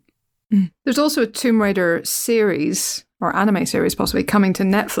generation. There's also a Tomb Raider series, or anime series possibly, coming to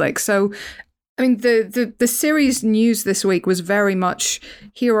Netflix. So, I mean, the series news this week was very much,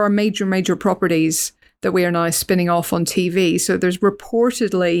 here are major properties that we are now spinning off on TV. So there's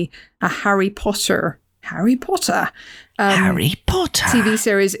reportedly a Harry Potter TV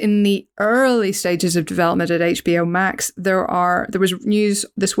series in the early stages of development at HBO Max. There was news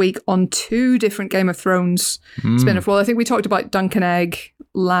this week on 2 different Game of Thrones spin-off. Well, I think we talked about Dunk and Egg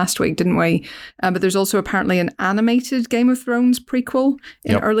last week, didn't we? But there's also apparently an animated Game of Thrones prequel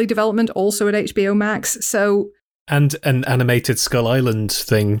in early development, also at HBO Max. So. And an animated Skull Island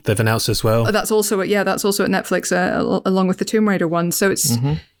thing they've announced as well. That's also at Netflix, along with the Tomb Raider one. So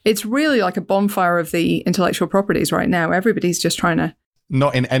it's really like a bonfire of the intellectual properties right now. Everybody's just trying to.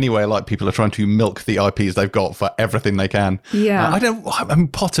 Not in any way like people are trying to milk the IPs they've got for everything they can. Yeah. I mean,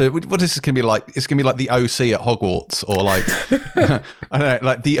 Potter, what is this going to be like? It's going to be like the OC at Hogwarts, or like, I don't know,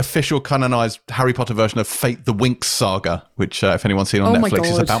 like the official canonized Harry Potter version of Fate the Winx saga, which, if anyone's seen on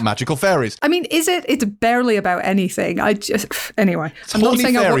Netflix, is about magical fairies. I mean, is it? It's barely about anything. Anyway, I'm not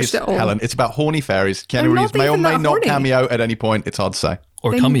saying I watched it all. Helen, it's about horny fairies. Keanu Reeves may or may not cameo at any point. It's hard to say.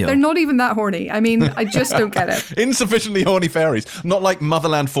 Or cameo. They're not even that horny. I mean, I just don't get it. Insufficiently horny fairies. Not like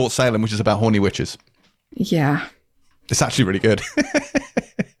Motherland Fort Salem, which is about horny witches. Yeah. It's actually really good.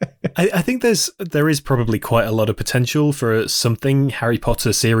 I think there is probably quite a lot of potential for something Harry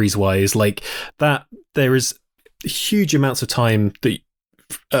Potter series-wise. Like that, there is huge amounts of time that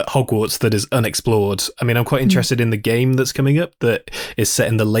at Hogwarts that is unexplored. I mean, I'm quite interested in the game that's coming up that is set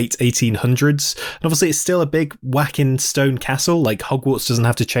in the late 1800s. And obviously, it's still a big whacking stone castle. Like, Hogwarts doesn't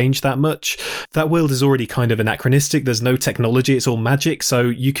have to change that much. That world is already kind of anachronistic. There's no technology. It's all magic. So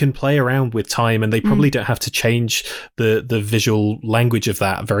you can play around with time, and they probably don't have to change the visual language of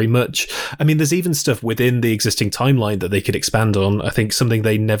that very much. I mean, there's even stuff within the existing timeline that they could expand on. I think something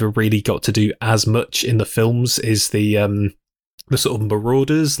they never really got to do as much in the films is the sort of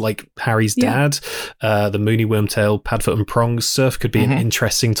marauders, like Harry's dad, the Moony Wormtail, Padfoot and Prongs stuff could be an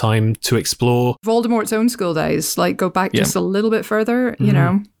interesting time to explore. Voldemort's own school days, like go back just a little bit further, you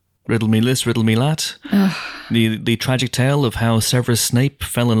know. Riddle me this, riddle me that. The tragic tale of how Severus Snape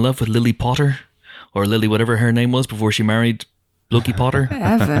fell in love with Lily Potter, or Lily whatever her name was before she married Loki Potter.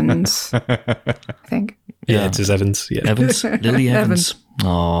 Evans, I think. Yeah, it's Evans. Yeah. Evans, Lily Evans.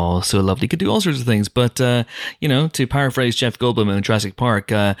 Oh, so lovely. Could do all sorts of things, but to paraphrase Jeff Goldblum in Jurassic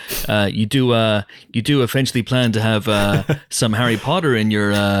Park, you do eventually plan to have some Harry Potter in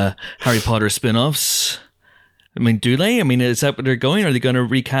your Harry Potter spin-offs. I mean, do they? I mean, is that what they're going? Are they going to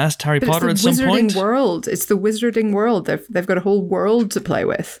recast Harry Potter at some point? It's the Wizarding World. It's the Wizarding World. They've got a whole world to play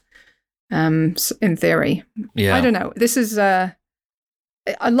with. In theory, I don't know. This is.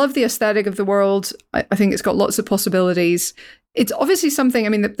 I love the aesthetic of the world. I think it's got lots of possibilities. It's obviously something, I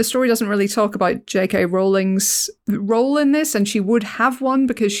mean, the story doesn't really talk about J.K. Rowling's role in this, and she would have one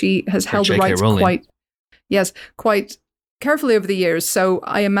because she has held the rights quite carefully over the years. So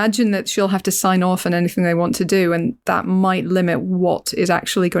I imagine that she'll have to sign off on anything they want to do, and that might limit what is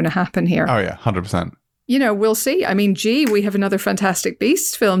actually going to happen here. Oh, yeah, 100%. You know, we'll see. I mean, we have another Fantastic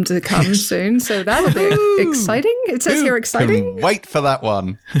Beasts film to come soon, so that'll be exciting. It says here exciting. Wait for that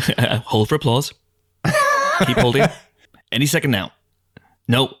one. Hold for applause. Keep holding. Any second now.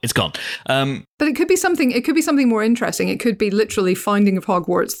 No, it's gone. But it could be something. It could be something more interesting. It could be literally Finding of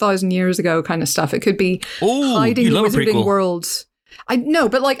Hogwarts 1,000 years ago kind of stuff. It could be hiding the Wizarding World. I know,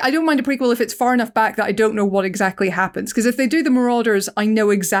 but like, I don't mind a prequel if it's far enough back that I don't know what exactly happens. Because if they do the Marauders, I know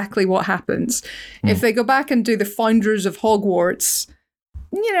exactly what happens. If they go back and do the Founders of Hogwarts,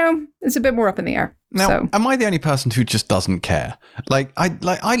 you know, it's a bit more up in the air. Now, So. am I the only person who just doesn't care? I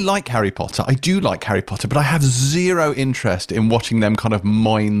like Harry Potter. I do like Harry Potter, but I have zero interest in watching them kind of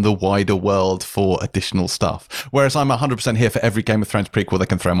mine the wider world for additional stuff. Whereas I'm 100% here for every Game of Thrones prequel they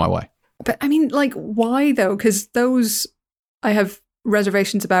can throw my way. But I mean, like, why though? Because those I have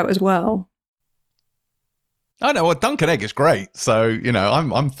reservations about as well. I know. Well, Dunk and Egg is great, so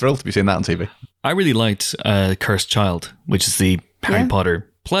I'm thrilled to be seeing that on TV. I really liked Cursed Child, which is the Harry Potter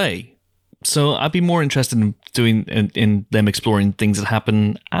play. So I'd be more interested in doing in them exploring things that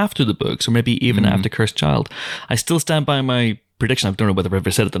happen after the books, or maybe even after Cursed Child. I still stand by my prediction. I don't know whether I've ever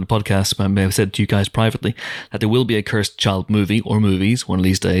said it on the podcast, but I may have said it to you guys privately, that there will be a Cursed Child movie or movies one of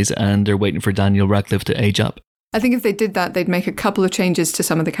these days, and they're waiting for Daniel Radcliffe to age up. I think if they did that, they'd make a couple of changes to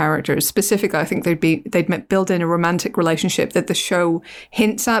some of the characters. Specifically, I think they'd build in a romantic relationship that the show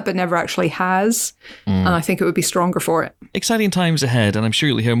hints at but never actually has, and I think it would be stronger for it. Exciting times ahead, and I'm sure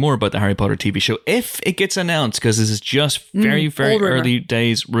you'll hear more about the Harry Potter TV show if it gets announced, because this is just very, very early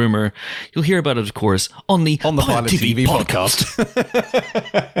days rumor. You'll hear about it, of course, on the Pilot TV podcast.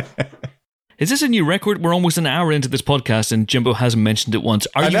 Is this a new record? We're almost an hour into this podcast, and Jimbo hasn't mentioned it once.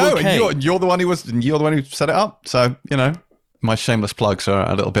 Are you okay? And you're the one who set it up. So my shameless plugs are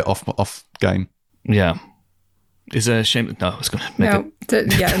a little bit off game. Yeah. Is a shame? No, I was going to make it.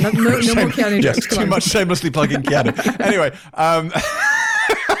 No more Keanu jokes. Too much shamelessly plugging Keanu. Anyway,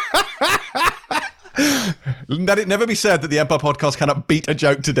 let it never be said that the Empire Podcast cannot beat a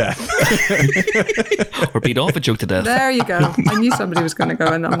joke to death. Or beat off a joke to death. There you go. I knew somebody was going to go,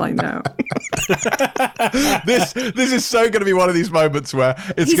 and I'm like, no. This is so going to be one of these moments where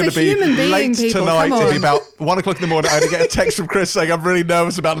it's going to be late tonight. It'll be about 1 o'clock in the morning. I'm going to get a text from Chris saying, I'm really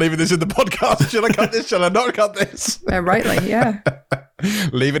nervous about leaving this in the podcast. Should I cut this? Shall I not cut this? Rightly, yeah.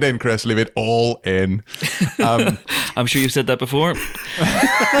 Leave it in, Chris. Leave it all in. I'm sure you've said that before.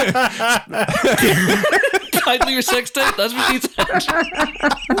 Title your sex tape. That's what she said.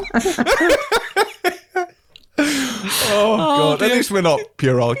 Oh God! Dear. At least we're not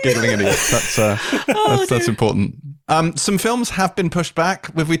puerile giggling idiots. That's important. Some films have been pushed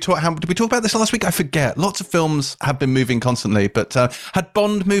back. Did we talk about this last week? I forget. Lots of films have been moving constantly, but had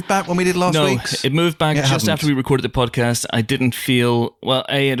Bond moved back when we did last week? No, it moved back just after we recorded the podcast. I didn't feel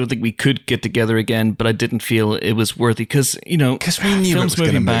I don't think we could get together again, but I didn't feel it was worthy because we knew films it was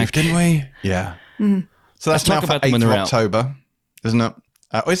moving back, didn't we? Yeah. Mm. So that's now for 8th of October, isn't it?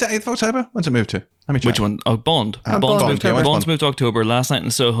 Is it 8th of October? When's it moved to? Let me check. Which one? Oh, Bond. Bond's moved to October. Last Night in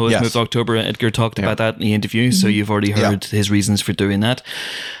Soho has moved to October. Edgar talked about that in the interview, so you've already heard his reasons for doing that.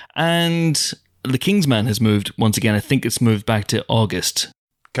 And The Kingsman has moved once again. I think it's moved back to August.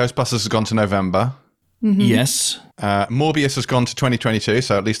 Ghostbusters has gone to November. Mm-hmm. Yes. Morbius has gone to 2022,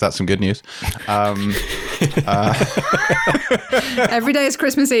 so at least that's some good news. Every day is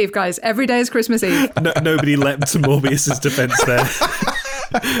Christmas Eve, guys. Every day is Christmas Eve. Nobody leapt to Morbius's defense there.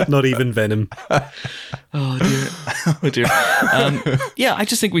 Not even Venom. Oh dear. I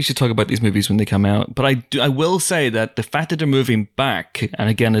just think we should talk about these movies when they come out. But I will say that the fact that they're moving back, and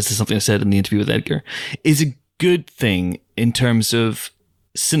again, this is something I said in the interview with Edgar, is a good thing in terms of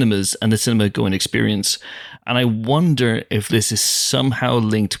cinemas and the cinema going experience. And I wonder if this is somehow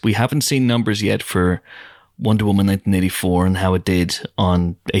linked. We haven't seen numbers yet for Wonder Woman 1984 and how it did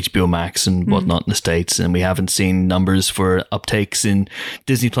on HBO Max and whatnot in the States. And we haven't seen numbers for uptakes in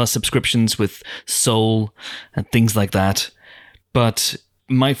Disney Plus subscriptions with Soul and things like that. But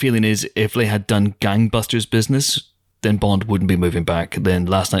my feeling is if they had done gangbusters business, then Bond wouldn't be moving back. Then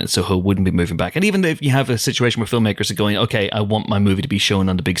Last Night in Soho wouldn't be moving back. And even if you have a situation where filmmakers are going, okay, I want my movie to be shown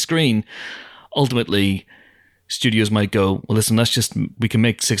on the big screen, ultimately studios might go, well, listen, we can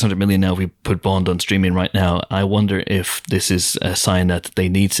make 600 million now if we put Bond on streaming right now. I wonder if this is a sign that they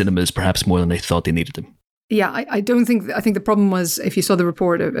need cinemas perhaps more than they thought they needed them. Yeah, I think the problem was, if you saw the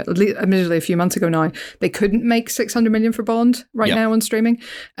report, admittedly a few months ago now, they couldn't make 600 million for Bond now on streaming.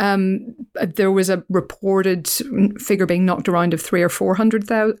 There was a reported figure being knocked around of 300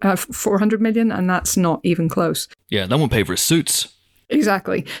 or 400 million, and that's not even close. Yeah, that won't pay for his suits.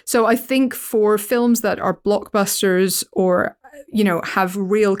 Exactly. So I think for films that are blockbusters or, have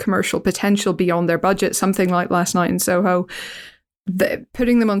real commercial potential beyond their budget, something like Last Night in Soho,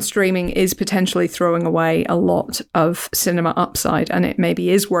 putting them on streaming is potentially throwing away a lot of cinema upside, and it maybe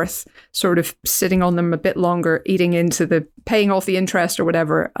is worth sort of sitting on them a bit longer, eating into paying off the interest or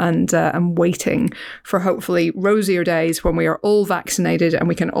whatever, and waiting for hopefully rosier days when we are all vaccinated and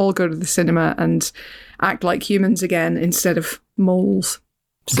we can all go to the cinema and act like humans again instead of moles.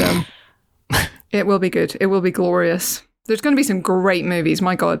 So it will be good. It will be glorious. There's going to be some great movies.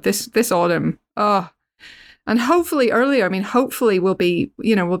 My God, this autumn. Oh. And hopefully earlier. I mean, hopefully we'll be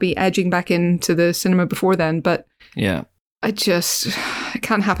edging back into the cinema before then. But yeah, it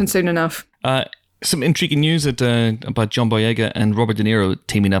can't happen soon enough. Some intriguing news about John Boyega and Robert De Niro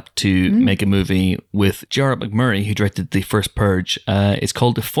teaming up to make a movie with Jarrett McMurray, who directed the first Purge. It's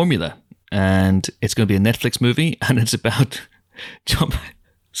called The Formula, and it's going to be a Netflix movie, and it's about John.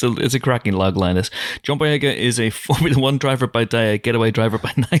 So it's a cracking logline. This John Boyega is a Formula One driver by day, a getaway driver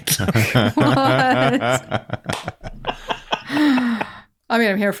by night. I mean,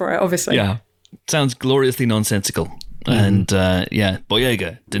 I'm here for it, obviously. Yeah, sounds gloriously nonsensical. And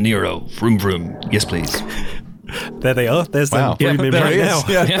Boyega, De Niro, vroom vroom. Yes, please. There they are. There's them. Yeah, There right now.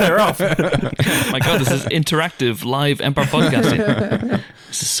 Yeah. They're off. My God, this is interactive live Empire podcasting.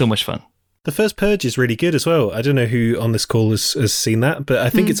 This is so much fun. The first Purge is really good as well. I don't know who on this call has seen that, but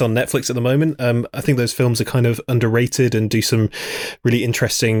I think it's on Netflix at the moment. I think those films are kind of underrated and do some really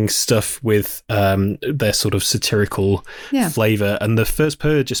interesting stuff with their sort of satirical flavour. And the first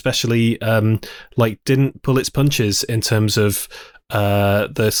Purge especially didn't pull its punches in terms of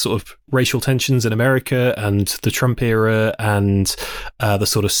the sort of racial tensions in America and the Trump era and the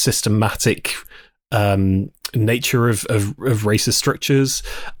sort of systematic nature of racist structures,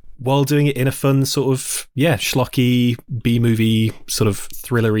 while doing it in a fun sort of, schlocky B-movie sort of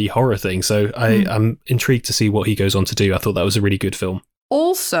thrillery horror thing. So I'm intrigued to see what he goes on to do. I thought that was a really good film.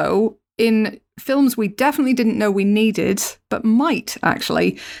 Also, in films we definitely didn't know we needed, but might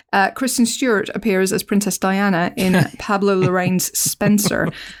actually, Kristen Stewart appears as Princess Diana in Pablo Larraín's Spencer.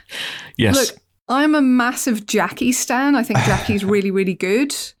 Yes. Look, I'm a massive Jackie stan. I think Jackie's really, really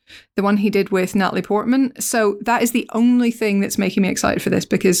good. The one he did with Natalie Portman. So that is the only thing that's making me excited for this,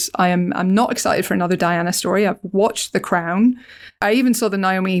 because I'm not excited for another Diana story. I've watched The Crown. I even saw the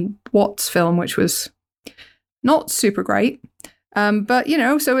Naomi Watts film, which was not super great. But,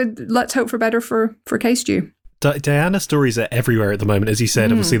 let's hope for better for Case Stew. Diana stories are everywhere at the moment, as you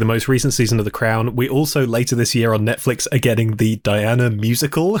said. Obviously, the most recent season of The Crown. We also, later this year on Netflix, are getting the Diana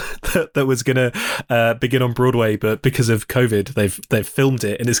musical that was going to begin on Broadway, but because of COVID, they've filmed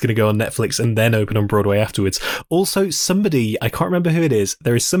it and it's going to go on Netflix and then open on Broadway afterwards. Also, somebody, I can't remember who it is,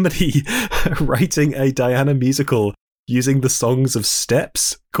 there is somebody writing a Diana musical using the songs of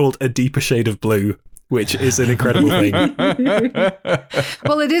Steps called A Deeper Shade of Blue, which is an incredible thing.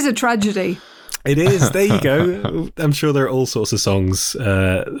 Well, it is a tragedy. It is. There you go. I'm sure there are all sorts of songs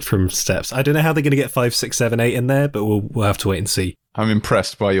from Steps. I don't know how they're going to get 5, 6, 7, 8 in there, but we'll have to wait and see. I'm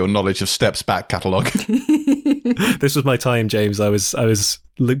impressed by your knowledge of Steps' back catalogue. This was my time, James. I was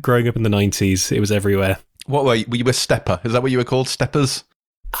growing up in the 90s. It was everywhere. What were you a stepper? Is that what you were called? Steppers?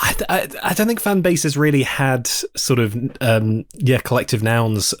 I don't think fan bases really had sort of collective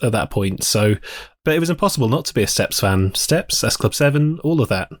nouns at that point. So, but it was impossible not to be a Steps fan. Steps, S Club 7, all of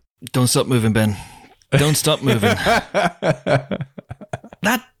that. Don't stop moving, Ben. Don't stop moving.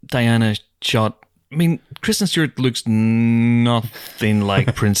 That Diana shot. I mean, Kristen Stewart looks nothing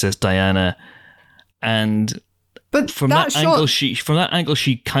like Princess Diana, but from that angle,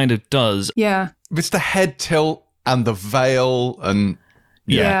 she kind of does. Yeah, it's the head tilt and the veil, and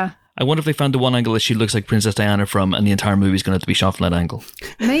yeah. I wonder if they found the one angle that she looks like Princess Diana from, and the entire movie is going to have to be shot from that angle.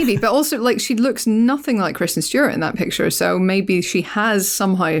 Maybe, but also, like, she looks nothing like Kristen Stewart in that picture, so maybe she has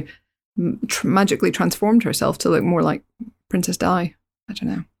somehow magically transformed herself to look more like Princess Di. I don't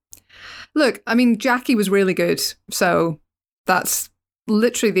know. Look, I mean, Jackie was really good, so that's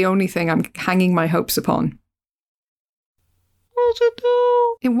literally the only thing I'm hanging my hopes upon.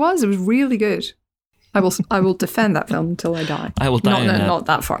 It was really good. I will defend that film until I die. I will die. Not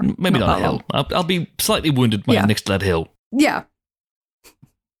that far. Maybe not a hill. I'll be slightly wounded next to that hill. Yeah.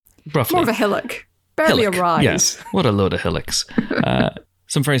 Roughly. More of a hillock. Barely a rise. Yes. What a load of hillocks.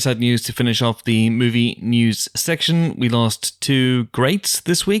 Some very sad news to finish off the movie news section. We lost 2 greats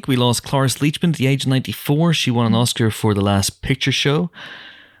this week. We lost Cloris Leachman at the age of 94. She won an Oscar for The Last Picture Show,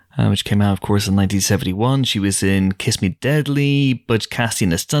 which came out, of course, in 1971. She was in Kiss Me Deadly, Butch Cassidy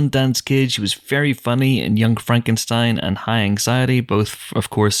and the Sundance Kid. She was very funny in Young Frankenstein and High Anxiety, both, of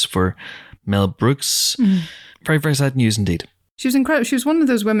course, for Mel Brooks. Very, very sad news indeed. She was incredible. She was one of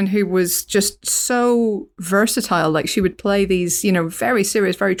those women who was just so versatile. Like, she would play these, very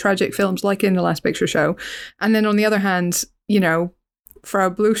serious, very tragic films, like in The Last Picture Show. And then on the other hand, Frau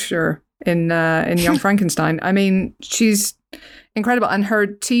Blucher in Young Frankenstein. I mean, she's incredible. And her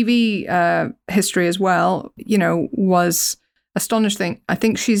TV history as well, was astonishing. I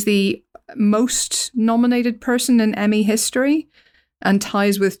think she's the most nominated person in Emmy history, and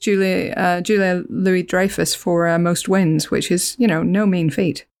ties with Julia Louis-Dreyfus for most wins, which is, no mean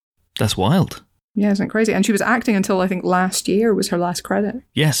feat. That's wild. Yeah, isn't it crazy? And she was acting until, I think, last year was her last credit.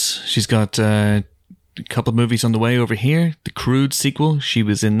 Yes, she's got a couple of movies on the way over here. The Crude sequel, she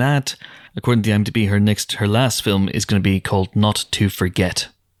was in that. According to IMDb, her last film is going to be called Not to Forget,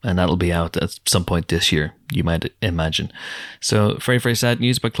 and that'll be out at some point this year, you might imagine. So very, very sad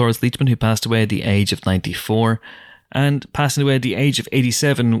news about Cloris Leachman, who passed away at the age of 94. And passing away at the age of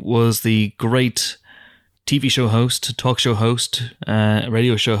 87 was the great TV show host, talk show host,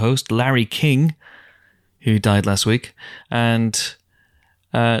 radio show host, Larry King, who died last week. And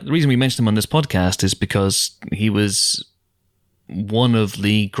the reason we mentioned him on this podcast is because he was one of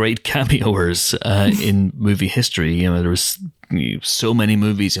the great cameoers in movie history. You know, there was so many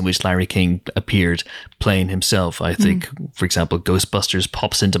movies in which Larry King appeared playing himself. I think, for example, Ghostbusters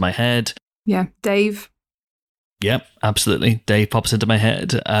pops into my head. Yeah, Dave. Yep, absolutely. Dave pops into my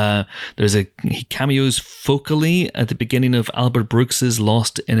head. He cameos vocally at the beginning of Albert Brooks's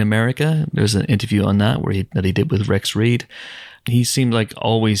Lost in America. There's an interview on that that he did with Rex Reed. He seemed like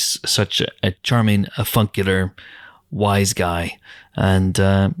always such a charming, funkular, wise guy. And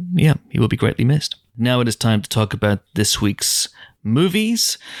he will be greatly missed. Now it is time to talk about this week's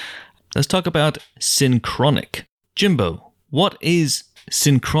movies. Let's talk about Synchronic. Jimbo, what is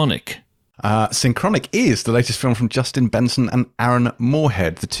Synchronic? Synchronic is the latest film from Justin Benson and Aaron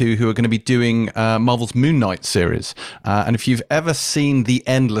Moorhead, the two who are going to be doing Marvel's Moon Knight series. And if you've ever seen The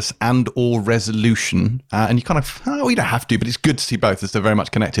Endless and or Resolution, and you kind of, you don't have to, but it's good to see both as they're very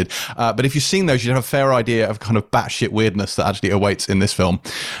much connected. But if you've seen those, you'd have a fair idea of kind of batshit weirdness that actually awaits in this film.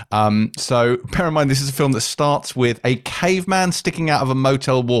 So bear in mind, this is a film that starts with a caveman sticking out of a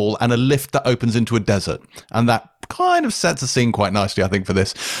motel wall and a lift that opens into a desert. And that kind of sets the scene quite nicely, I think, for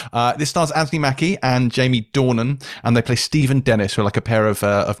this. This stars Anthony Mackie and Jamie Dornan, and they play Steve and Dennis, who are like a pair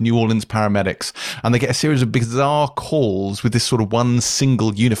of New Orleans paramedics, and they get a series of bizarre calls with this sort of one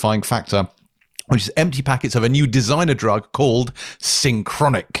single unifying factor, which is empty packets of a new designer drug called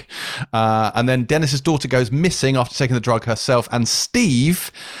Synchronic. And then Dennis's daughter goes missing after taking the drug herself, and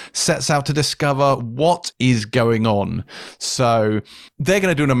Steve sets out to discover what is going on. So they're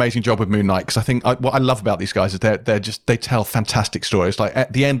going to do an amazing job with Moon Knight, because I think what I love about these guys is they tell fantastic stories. Like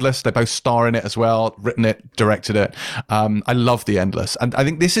at The Endless, they both star in it as well, written it, directed it. I love The Endless, and I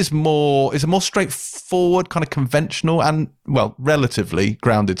think this is a more straightforward, kind of conventional and, well, relatively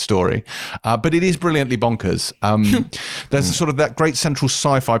grounded story. But it is brilliantly bonkers. There's sort of that great central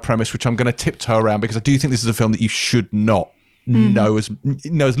sci-fi premise, which I'm going to tiptoe around, because I do think this is a film that you should not know as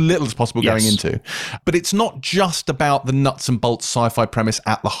little as possible going into. But it's not just about the nuts and bolts sci-fi premise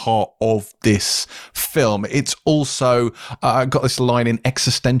at the heart of this film. It's also got this line in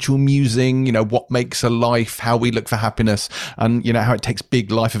existential musing, what makes a life, how we look for happiness, and how it takes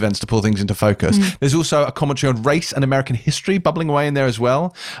big life events to pull things into focus. There's also a commentary on race and American history bubbling away in there as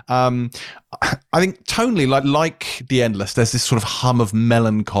well. I think tonally, like The Endless, there's this sort of hum of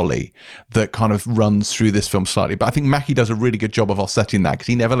melancholy that kind of runs through this film slightly. But I think Mackie does a really good job of offsetting that, because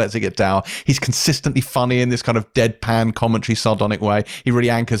he never lets it get down. He's consistently funny in this kind of deadpan commentary, sardonic way. He really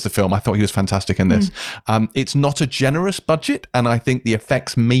anchors the film. I thought he was fantastic in this. It's not a generous budget, and I think the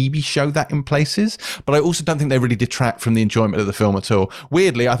effects maybe show that in places, but I also don't think they really detract from the enjoyment of the film at all.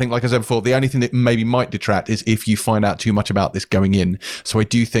 Weirdly, I think, like I said before, the only thing that maybe might detract is if you find out too much about this going in. So I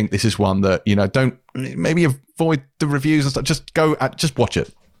do think this is one that, don't maybe avoid the reviews and stuff. Just watch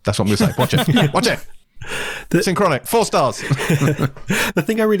it. That's what I'm going to say. Watch it. Watch it. Synchronic, 4 stars. The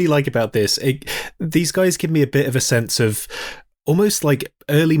thing I really like about this, these guys give me a bit of a sense of almost like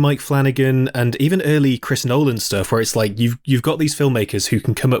early Mike Flanagan and even early Chris Nolan stuff, where it's like you've got these filmmakers who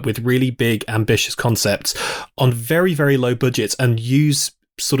can come up with really big, ambitious concepts on very, very low budgets and use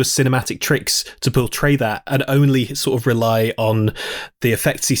sort of cinematic tricks to portray that, and only sort of rely on the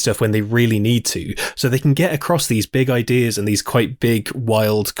effectsy stuff when they really need to. So they can get across these big ideas and these quite big,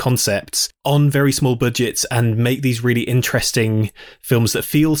 wild concepts on very small budgets and make these really interesting films that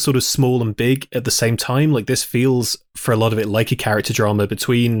feel sort of small and big at the same time. Like this feels, for a lot of it, like a character drama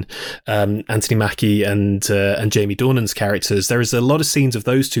between Anthony Mackie and Jamie Dornan's characters. There is a lot of scenes of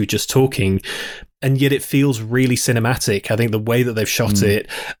those two just talking, and yet it feels really cinematic. I think the way that they've shot it,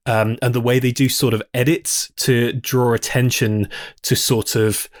 and the way they do sort of edits to draw attention to sort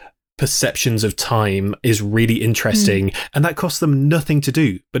of perceptions of time is really interesting, and that costs them nothing to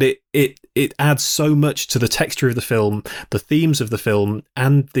do, but it adds so much to the texture of the film, the themes of the film,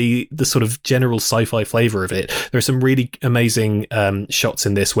 and the sort of general sci-fi flavor of it. There are some really amazing shots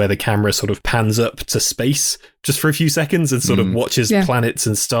in this where the camera sort of pans up to space just for a few seconds and sort of watches planets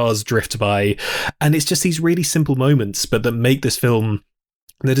and stars drift by, and it's just these really simple moments, but that make this film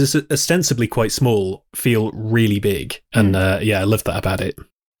that is ostensibly quite small feel really big. And I love that about it.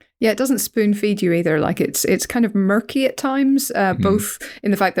 Yeah, it doesn't spoon feed you either. Like it's kind of murky at times, both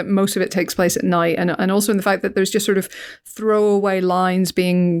in the fact that most of it takes place at night and also in the fact that there's just sort of throwaway lines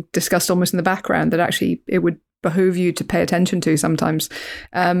being discussed almost in the background that actually it would behoove you to pay attention to sometimes.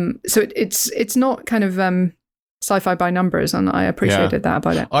 So it's not kind of sci-fi by numbers, and I appreciated that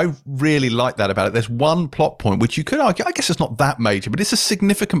about it. I really like that about it. There's one plot point which you could argue, I guess it's not that major, but it's a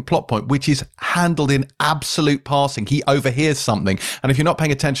significant plot point which is handled in absolute passing. He overhears something, and if you're not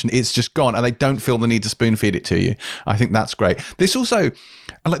paying attention, it's just gone, and they don't feel the need to spoon feed it to you. I think that's great. This also,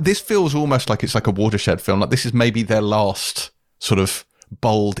 like, this feels almost like it's like a watershed film. Like this is maybe their last sort of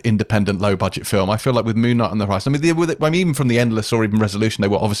bold, independent, low-budget film. I feel like with Moon Knight on the horizon, even from The Endless or even Resolution, they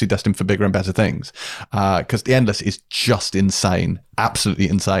were obviously destined for bigger and better things. Because The Endless is just insane, absolutely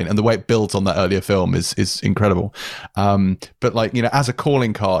insane, and the way it builds on that earlier film is incredible. But like, you know, as a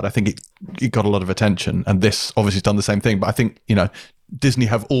calling card, I think it got a lot of attention, and this obviously has done the same thing. But I think, you know, Disney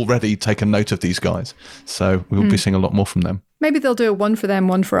have already taken note of these guys, so we'll be seeing a lot more from them. Maybe they'll do a one for them,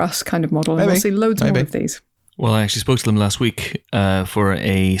 one for us kind of model, and we'll see loads more of these. Well, I actually spoke to them last week for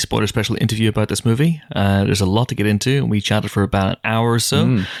a spoiler special interview about this movie. There's a lot to get into, and we chatted for about an hour or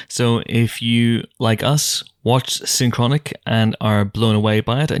so. So if you, like us, watch Synchronic and are blown away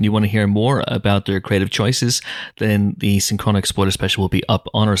by it, and you want to hear more about their creative choices, then the Synchronic spoiler special will be up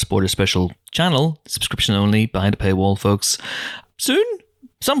on our spoiler special channel, subscription only, behind a paywall, folks, soon.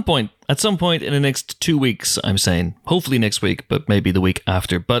 At some point in the next 2 weeks, I'm saying. Hopefully next week, but maybe the week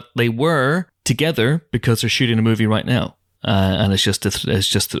after. But they were together because they're shooting a movie right now. And it's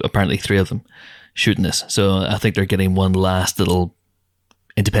just apparently 3 of them shooting this. So I think they're getting one last little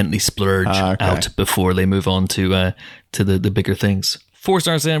independently splurge out before they move on to the bigger things. 4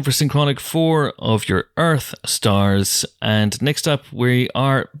 stars then for Synchronic, 4 of your Earth stars. And next up, we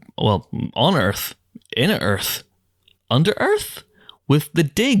are, well, on Earth, in Earth, under Earth, with The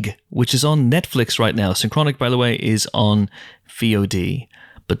Dig, which is on Netflix right now. Synchronic, by the way, is on VOD,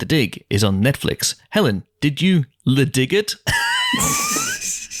 but The Dig is on Netflix. Helen, did you dig it?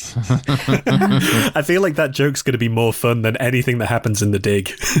 I feel like that joke's going to be more fun than anything that happens in The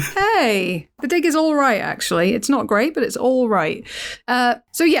Dig. Hey, The Dig is all right, actually. It's not great, but it's all right.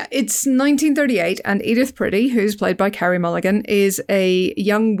 So yeah, it's 1938, and Edith Pretty, who's played by Carey Mulligan, is a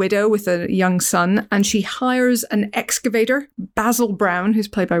young widow with a young son, and she hires an excavator, Basil Brown, who's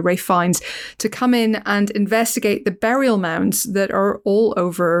played by Ralph Fiennes, to come in and investigate the burial mounds that are all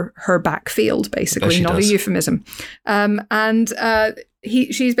over her backfield, basically, not a euphemism.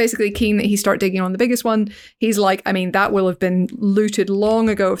 She's basically keen that he start digging on the biggest one. He's like, I mean, that will have been looted long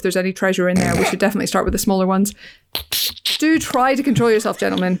ago. If there's any treasure in there, we should definitely start with the smaller ones. Do try to control yourself,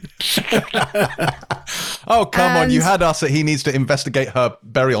 gentlemen. Oh, come on. You had us that he needs to investigate her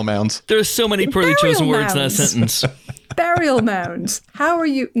burial mounds. There are so many poorly chosen words in that sentence. Burial mounds. How are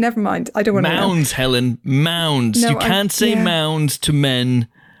you? Never mind. I don't want to know. Mounds, Helen. Mounds. No, you can't say mounds to men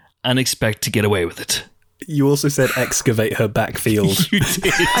and expect to get away with it. You also said excavate her backfield. You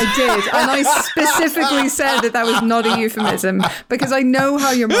did. I did. And I specifically said that was not a euphemism because I know how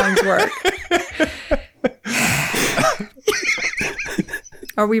your minds work.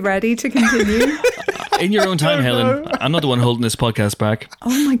 Are we ready to continue? In your own time, Helen. I'm not the one holding this podcast back.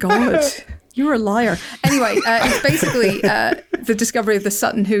 Oh my God. You're a liar. Anyway, it's basically the discovery of the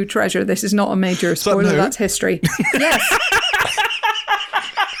Sutton Hoo treasure. This is not a major spoiler. That's history. Yes.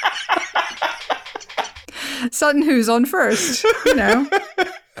 Sutton Hoo's on first, you know.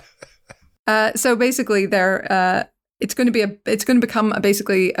 So basically, it's going to become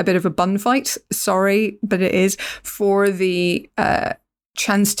basically a bit of a bun fight. Sorry, but it is for the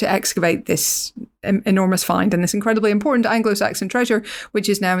chance to excavate this enormous find and this incredibly important Anglo-Saxon treasure, which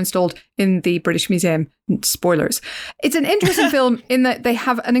is now installed in the British Museum. Spoilers. It's an interesting film in that they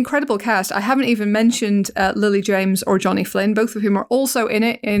have an incredible cast. I haven't even mentioned Lily James or Johnny Flynn, both of whom are also in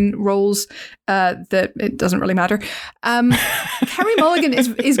it in roles that it doesn't really matter. Carey Mulligan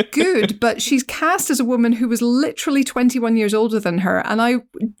is good, but she's cast as a woman who was literally 21 years older than her, and I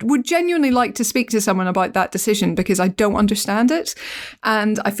would genuinely like to speak to someone about that decision because I don't understand it,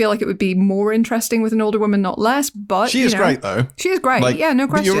 and I feel like it would be more interesting with an older woman, not less. But she is great, though. She is great. Like, yeah, no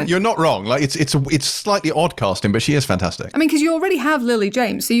question. You're not wrong. Like it's slightly odd casting, but she is fantastic. I mean, because you already have Lily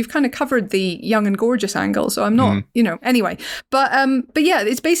James, so you've kind of covered the young and gorgeous angle. So I'm not, anyway. But yeah,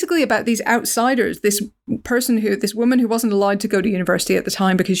 it's basically about these outsiders. This woman who wasn't allowed to go to university at the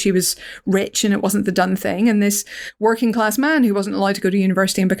time because she was rich and it wasn't the done thing, and this working class man who wasn't allowed to go to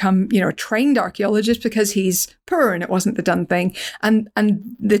university and become, a trained archaeologist because he's poor and it wasn't the done thing. And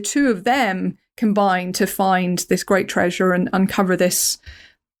the two of them combine to find this great treasure and uncover this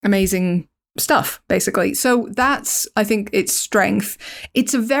amazing stuff, basically. So that's, I think, its strength.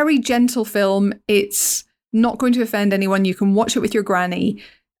 It's a very gentle film. It's not going to offend anyone. You can watch it with your granny.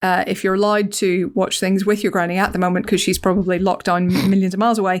 If you're allowed to watch things with your granny at the moment, because she's probably locked down millions of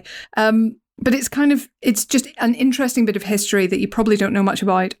miles away. But it's just an interesting bit of history that you probably don't know much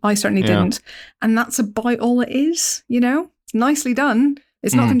about. I certainly didn't. And that's about all it is, you know? It's nicely done.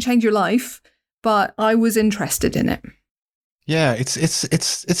 It's not going to change your life, but I was interested in it. Yeah, it's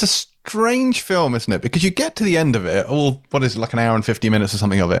a strange film, isn't it? Because you get to the end of it, what is it, like an hour and 50 minutes or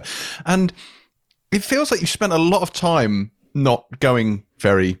something of it, and it feels like you've spent a lot of time not going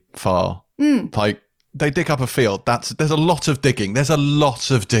very far. Like, they dig up a field. There's a lot of digging. There is some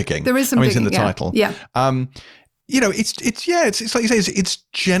digging. It's in the title. Yeah. You know, it's like you say, it's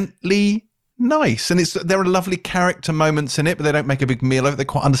gently nice, and there are lovely character moments in it, but they don't make a big meal of it. They're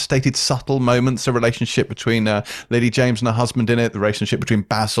quite understated, subtle moments. The relationship between Lady James and her husband in it, the relationship between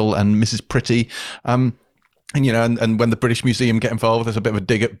Basil and Mrs. Pretty, and you know, and when the British Museum get involved, there's a bit of a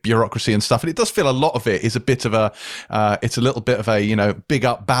dig at bureaucracy and stuff. And it does feel a lot of it is a bit of it's a little bit of a, you know, big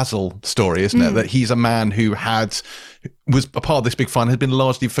up Basil story, isn't it? That he's a man who was a part of this big fund, had been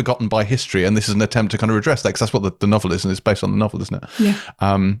largely forgotten by history, and this is an attempt to kind of redress that, because that's what the novel is, and it's based on the novel, isn't it? Yeah.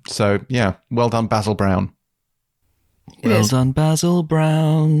 So yeah, well done, Basil Brown. Well done, Basil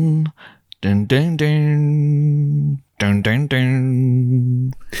Brown. Dun dun dun dun dun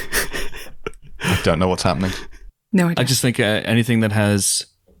dun. I don't know what's happening. No idea. I just think anything that has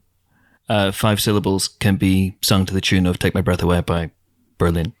 5 syllables can be sung to the tune of "Take My Breath Away" by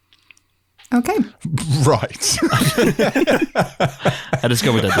Berlin. Okay. Right. I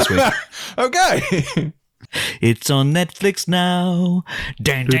discovered that this week. Okay. It's on Netflix now.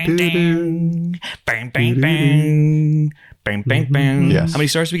 Dang, dang, dang. Bang, bang, bang. Bang, bang, bang. Yes. How many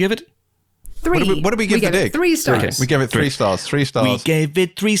stars do we give it? 3. What do we give the dig? 3 stars. Okay. We gave it 3 stars. 3 stars. We gave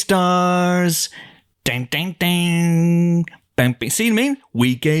it 3 stars. Dang, dang, dang. Bang, bang. See what I mean?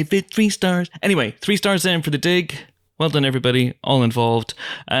 We gave it 3 stars. Anyway, 3 stars then for the dig. Well done, everybody, all involved.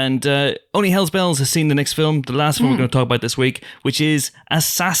 And only Hell's Bells has seen the next film, the last one we're going to talk about this week, which is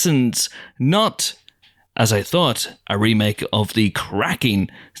Assassins. Not, as I thought, a remake of the cracking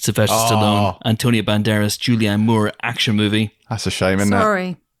Sylvester Stallone, Antonio Banderas, Julianne Moore action movie. That's a shame, isn't it?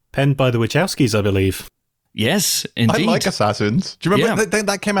 Sorry. Penned by the Wachowskis, I believe. Yes, indeed. I like Assassins. Do you remember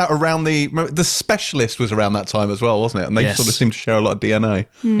that came out around the Specialist was around that time as well, wasn't it? And they sort of seem to share a lot of DNA.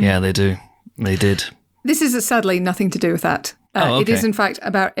 Yeah, they do. They did. This is sadly nothing to do with that. Okay. It is, in fact,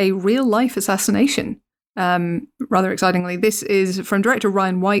 about a real-life assassination. Rather excitingly, this is from director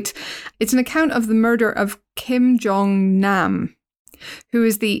Ryan White. It's an account of the murder of Kim Jong-nam, who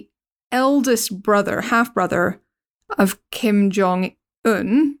is the eldest brother, half-brother of Kim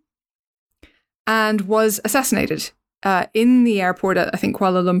Jong-un, and was assassinated in the airport at, I think,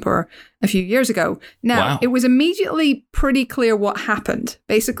 Kuala Lumpur a few years ago. Now, It was immediately pretty clear what happened.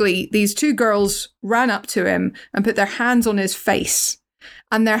 Basically, these 2 girls ran up to him and put their hands on his face,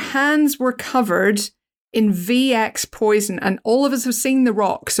 and their hands were covered in VX poison, and all of us have seen The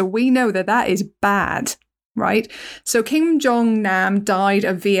Rock, so we know that that is bad, right? So Kim Jong-nam died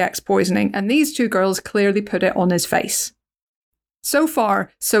of VX poisoning, and these 2 girls clearly put it on his face. So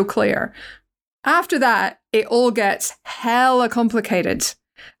far, so clear. After that, it all gets hella complicated,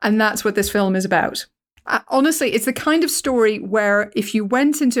 and that's what this film is about. Honestly, it's the kind of story where if you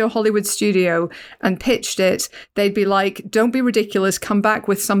went into a Hollywood studio and pitched it, they'd be like, don't be ridiculous, come back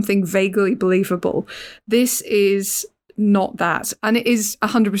with something vaguely believable. This is not that. And it is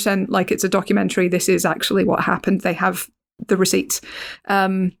 100% like it's a documentary. This is actually what happened. They have the receipts.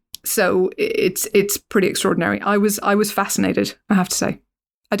 So it's pretty extraordinary. I was fascinated, I have to say.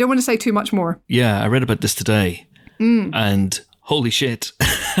 I don't want to say too much more. Yeah, I read about this today, and holy shit.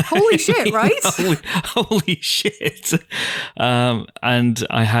 Holy shit, right? holy shit. And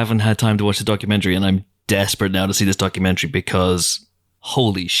I haven't had time to watch the documentary, and I'm desperate now to see this documentary because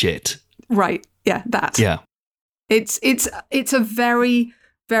holy shit. Right. Yeah, that. Yeah. It's a very,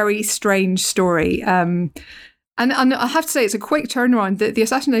 very strange story. And I have to say, it's a quick turnaround. The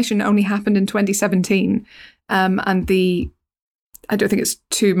assassination only happened in 2017. And I don't think it's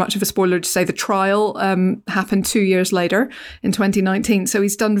too much of a spoiler to say the trial happened 2 years later in 2019. So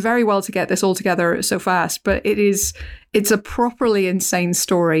he's done very well to get this all together so fast. But it's a properly insane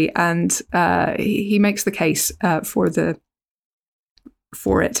story, and he makes the case for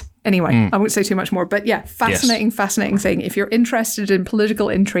it. Anyway, I won't say too much more. But yeah, fascinating thing. If you're interested in political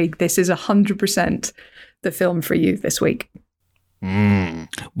intrigue, this is 100% the film for you this week.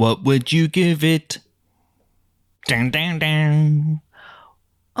 What would you give it? Dun, dun, dun.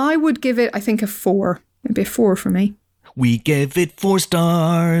 I would give it, I think, a 4. It'd be a 4 for me. We gave it 4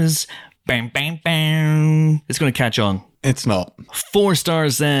 stars. Bang, bang, bang. It's going to catch on. It's not. 4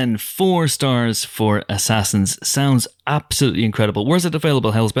 stars then. 4 stars for Assassins. Sounds absolutely incredible. Where's it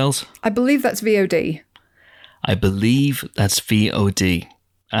available, Hell's Bells? I believe that's VOD. I believe that's VOD.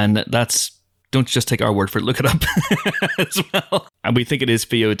 And that's... Don't just take our word for it. Look it up as well. And we think it is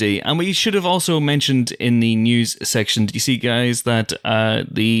VOD. And we should have also mentioned in the news section, did you see, guys, that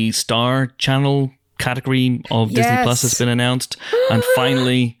the Star Channel category of Disney Plus has been announced? And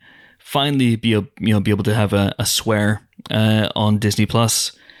finally be able to have a swear on Disney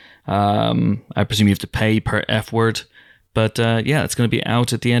Plus. I presume you have to pay per F word. But it's going to be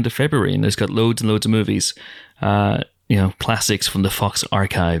out at the end of February. And it's got loads and loads of movies. Classics from the Fox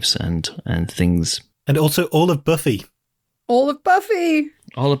archives and things. And also all of Buffy. All of Buffy.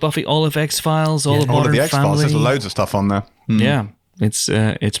 All of Buffy, all of X-Files, all of All of Modern the X-Files. Family. There's loads of stuff on there. Yeah, it's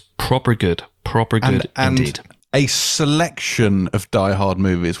proper good. Proper good indeed. A selection of Die Hard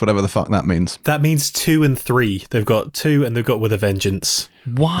movies, whatever the fuck that means. That means 2 and 3. They've got 2 and they've got With a Vengeance.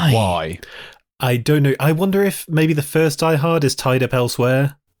 Why? I don't know. I wonder if maybe the first Die Hard is tied up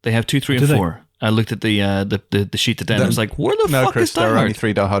elsewhere. They have 2, 3, and 4. I looked at the sheet today and I was like, where the fuck Chris, is Die there Hard? are only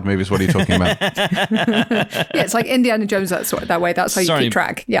 3 Die Hard movies. What are you talking about? Yeah, it's like Indiana Jones that way. That's how you keep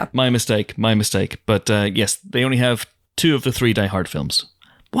track. Yeah. My mistake. But yes, they only have 2 of the 3 Die Hard films.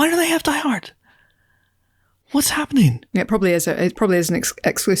 Why do they have Die Hard? What's happening? It probably is an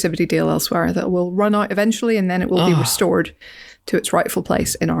exclusivity deal elsewhere that will run out eventually, and then it will be restored to its rightful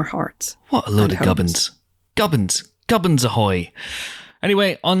place in our hearts. What a load of gubbins. Gubbins ahoy.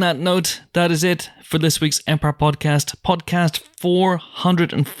 Anyway, on that note, that is it for this week's Empire Podcast. Podcast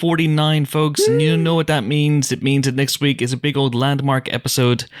 449, folks. And you know what that means. It means that next week is a big old landmark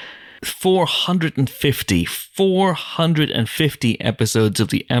episode. 450 episodes of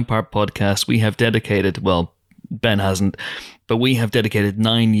the Empire Podcast we have dedicated, well, Ben hasn't, but we have dedicated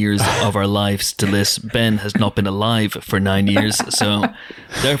 9 years of our lives to this. Ben has not been alive for 9 years, so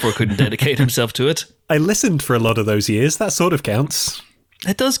therefore couldn't dedicate himself to it. I listened for a lot of those years. That sort of counts.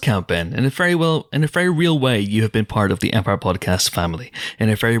 It does count, Ben. In a very real way, you have been part of the Empire Podcast family. In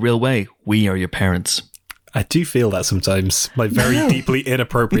a very real way, we are your parents. I do feel that sometimes. My very deeply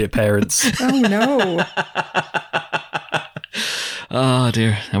inappropriate parents. Oh, no. Oh,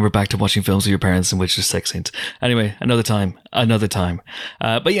 dear. And we're back to watching films with your parents in which there's sex scenes. Anyway, another time.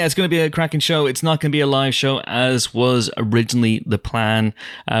 But yeah, it's going to be a cracking show. It's not going to be a live show as was originally the plan.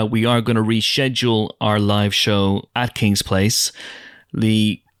 We are going to reschedule our live show at King's Place.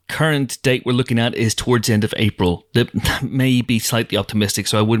 The current date we're looking at is towards the end of April. That may be slightly optimistic,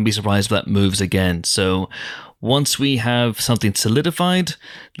 so I wouldn't be surprised if that moves again. So once we have something solidified,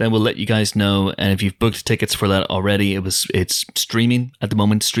 then we'll let you guys know. And if you've booked tickets for that already, it's streaming at the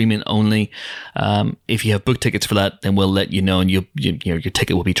moment, streaming only. If you have booked tickets for that, then we'll let you know, and your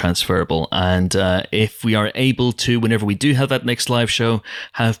ticket will be transferable. And if we are able to, whenever we do have that next live show,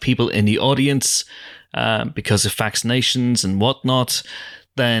 have people in the audience because of vaccinations and whatnot,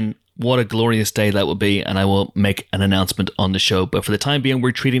 then what a glorious day that will be, and I will make an announcement on the show. But for the time being,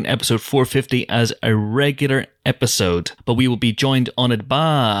 we're treating episode 450 as a regular episode, but we will be joined on it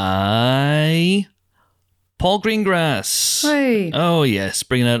by Paul Greengrass. Hey. Oh yes,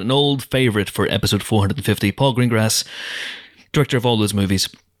 bringing out an old favourite for episode 450. Paul Greengrass, director of all those movies,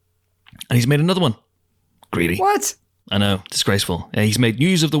 and he's made another one. Greedy. What? I know, disgraceful. He's made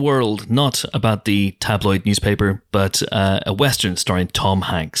News of the World, not about the tabloid newspaper, but a Western starring Tom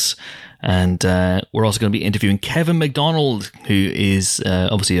Hanks. And we're also going to be interviewing Kevin MacDonald, who is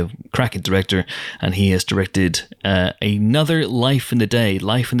obviously a cracking director, and he has directed another Life in the Day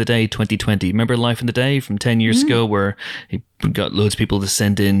 2020. Remember Life in the Day from 10 years ago, where he got loads of people to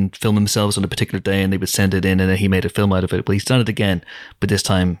send in, film themselves on a particular day, and they would send it in, and then he made a film out of it. Well, he's done it again, but this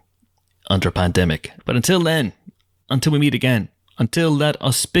time under a pandemic. But until then, until we meet again, until that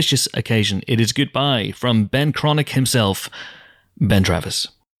auspicious occasion, it is goodbye from Ben Cronick himself, Ben Travis.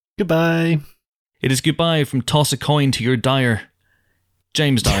 Goodbye. It is goodbye from Toss a Coin to Your Dyer,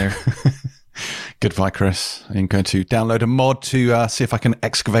 James Dyer. Goodbye, Chris. I'm going to download a mod to see if I can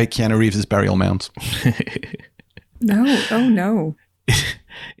excavate Keanu Reeves' burial mound. No, oh no.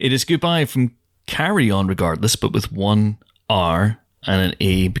 It is goodbye from Carry On Regardless, but with one R and an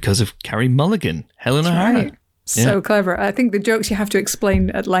E because of Carrie Mulligan, Helen O'Hara. Right. So clever. I think the jokes you have to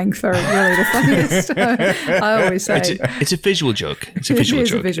explain at length are really the funniest. I always say. It's a visual joke. It's a visual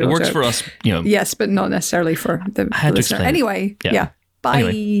joke. It works for us, you know. Yes, but not necessarily for the listener. Anyway, yeah. Bye.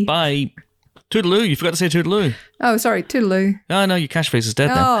 Anyway, bye. Toodaloo. You forgot to say toodaloo. Oh, sorry. Toodaloo. Oh, no, your cash face is dead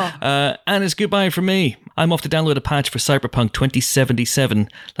then. And it's goodbye from me. I'm off to download a patch for Cyberpunk 2077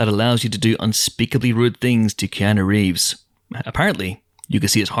 that allows you to do unspeakably rude things to Keanu Reeves. Apparently, you can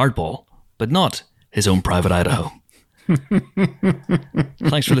see his hardball but not his own private Idaho.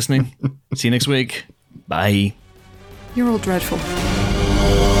 Thanks for listening. See you next week. Bye. You're all dreadful.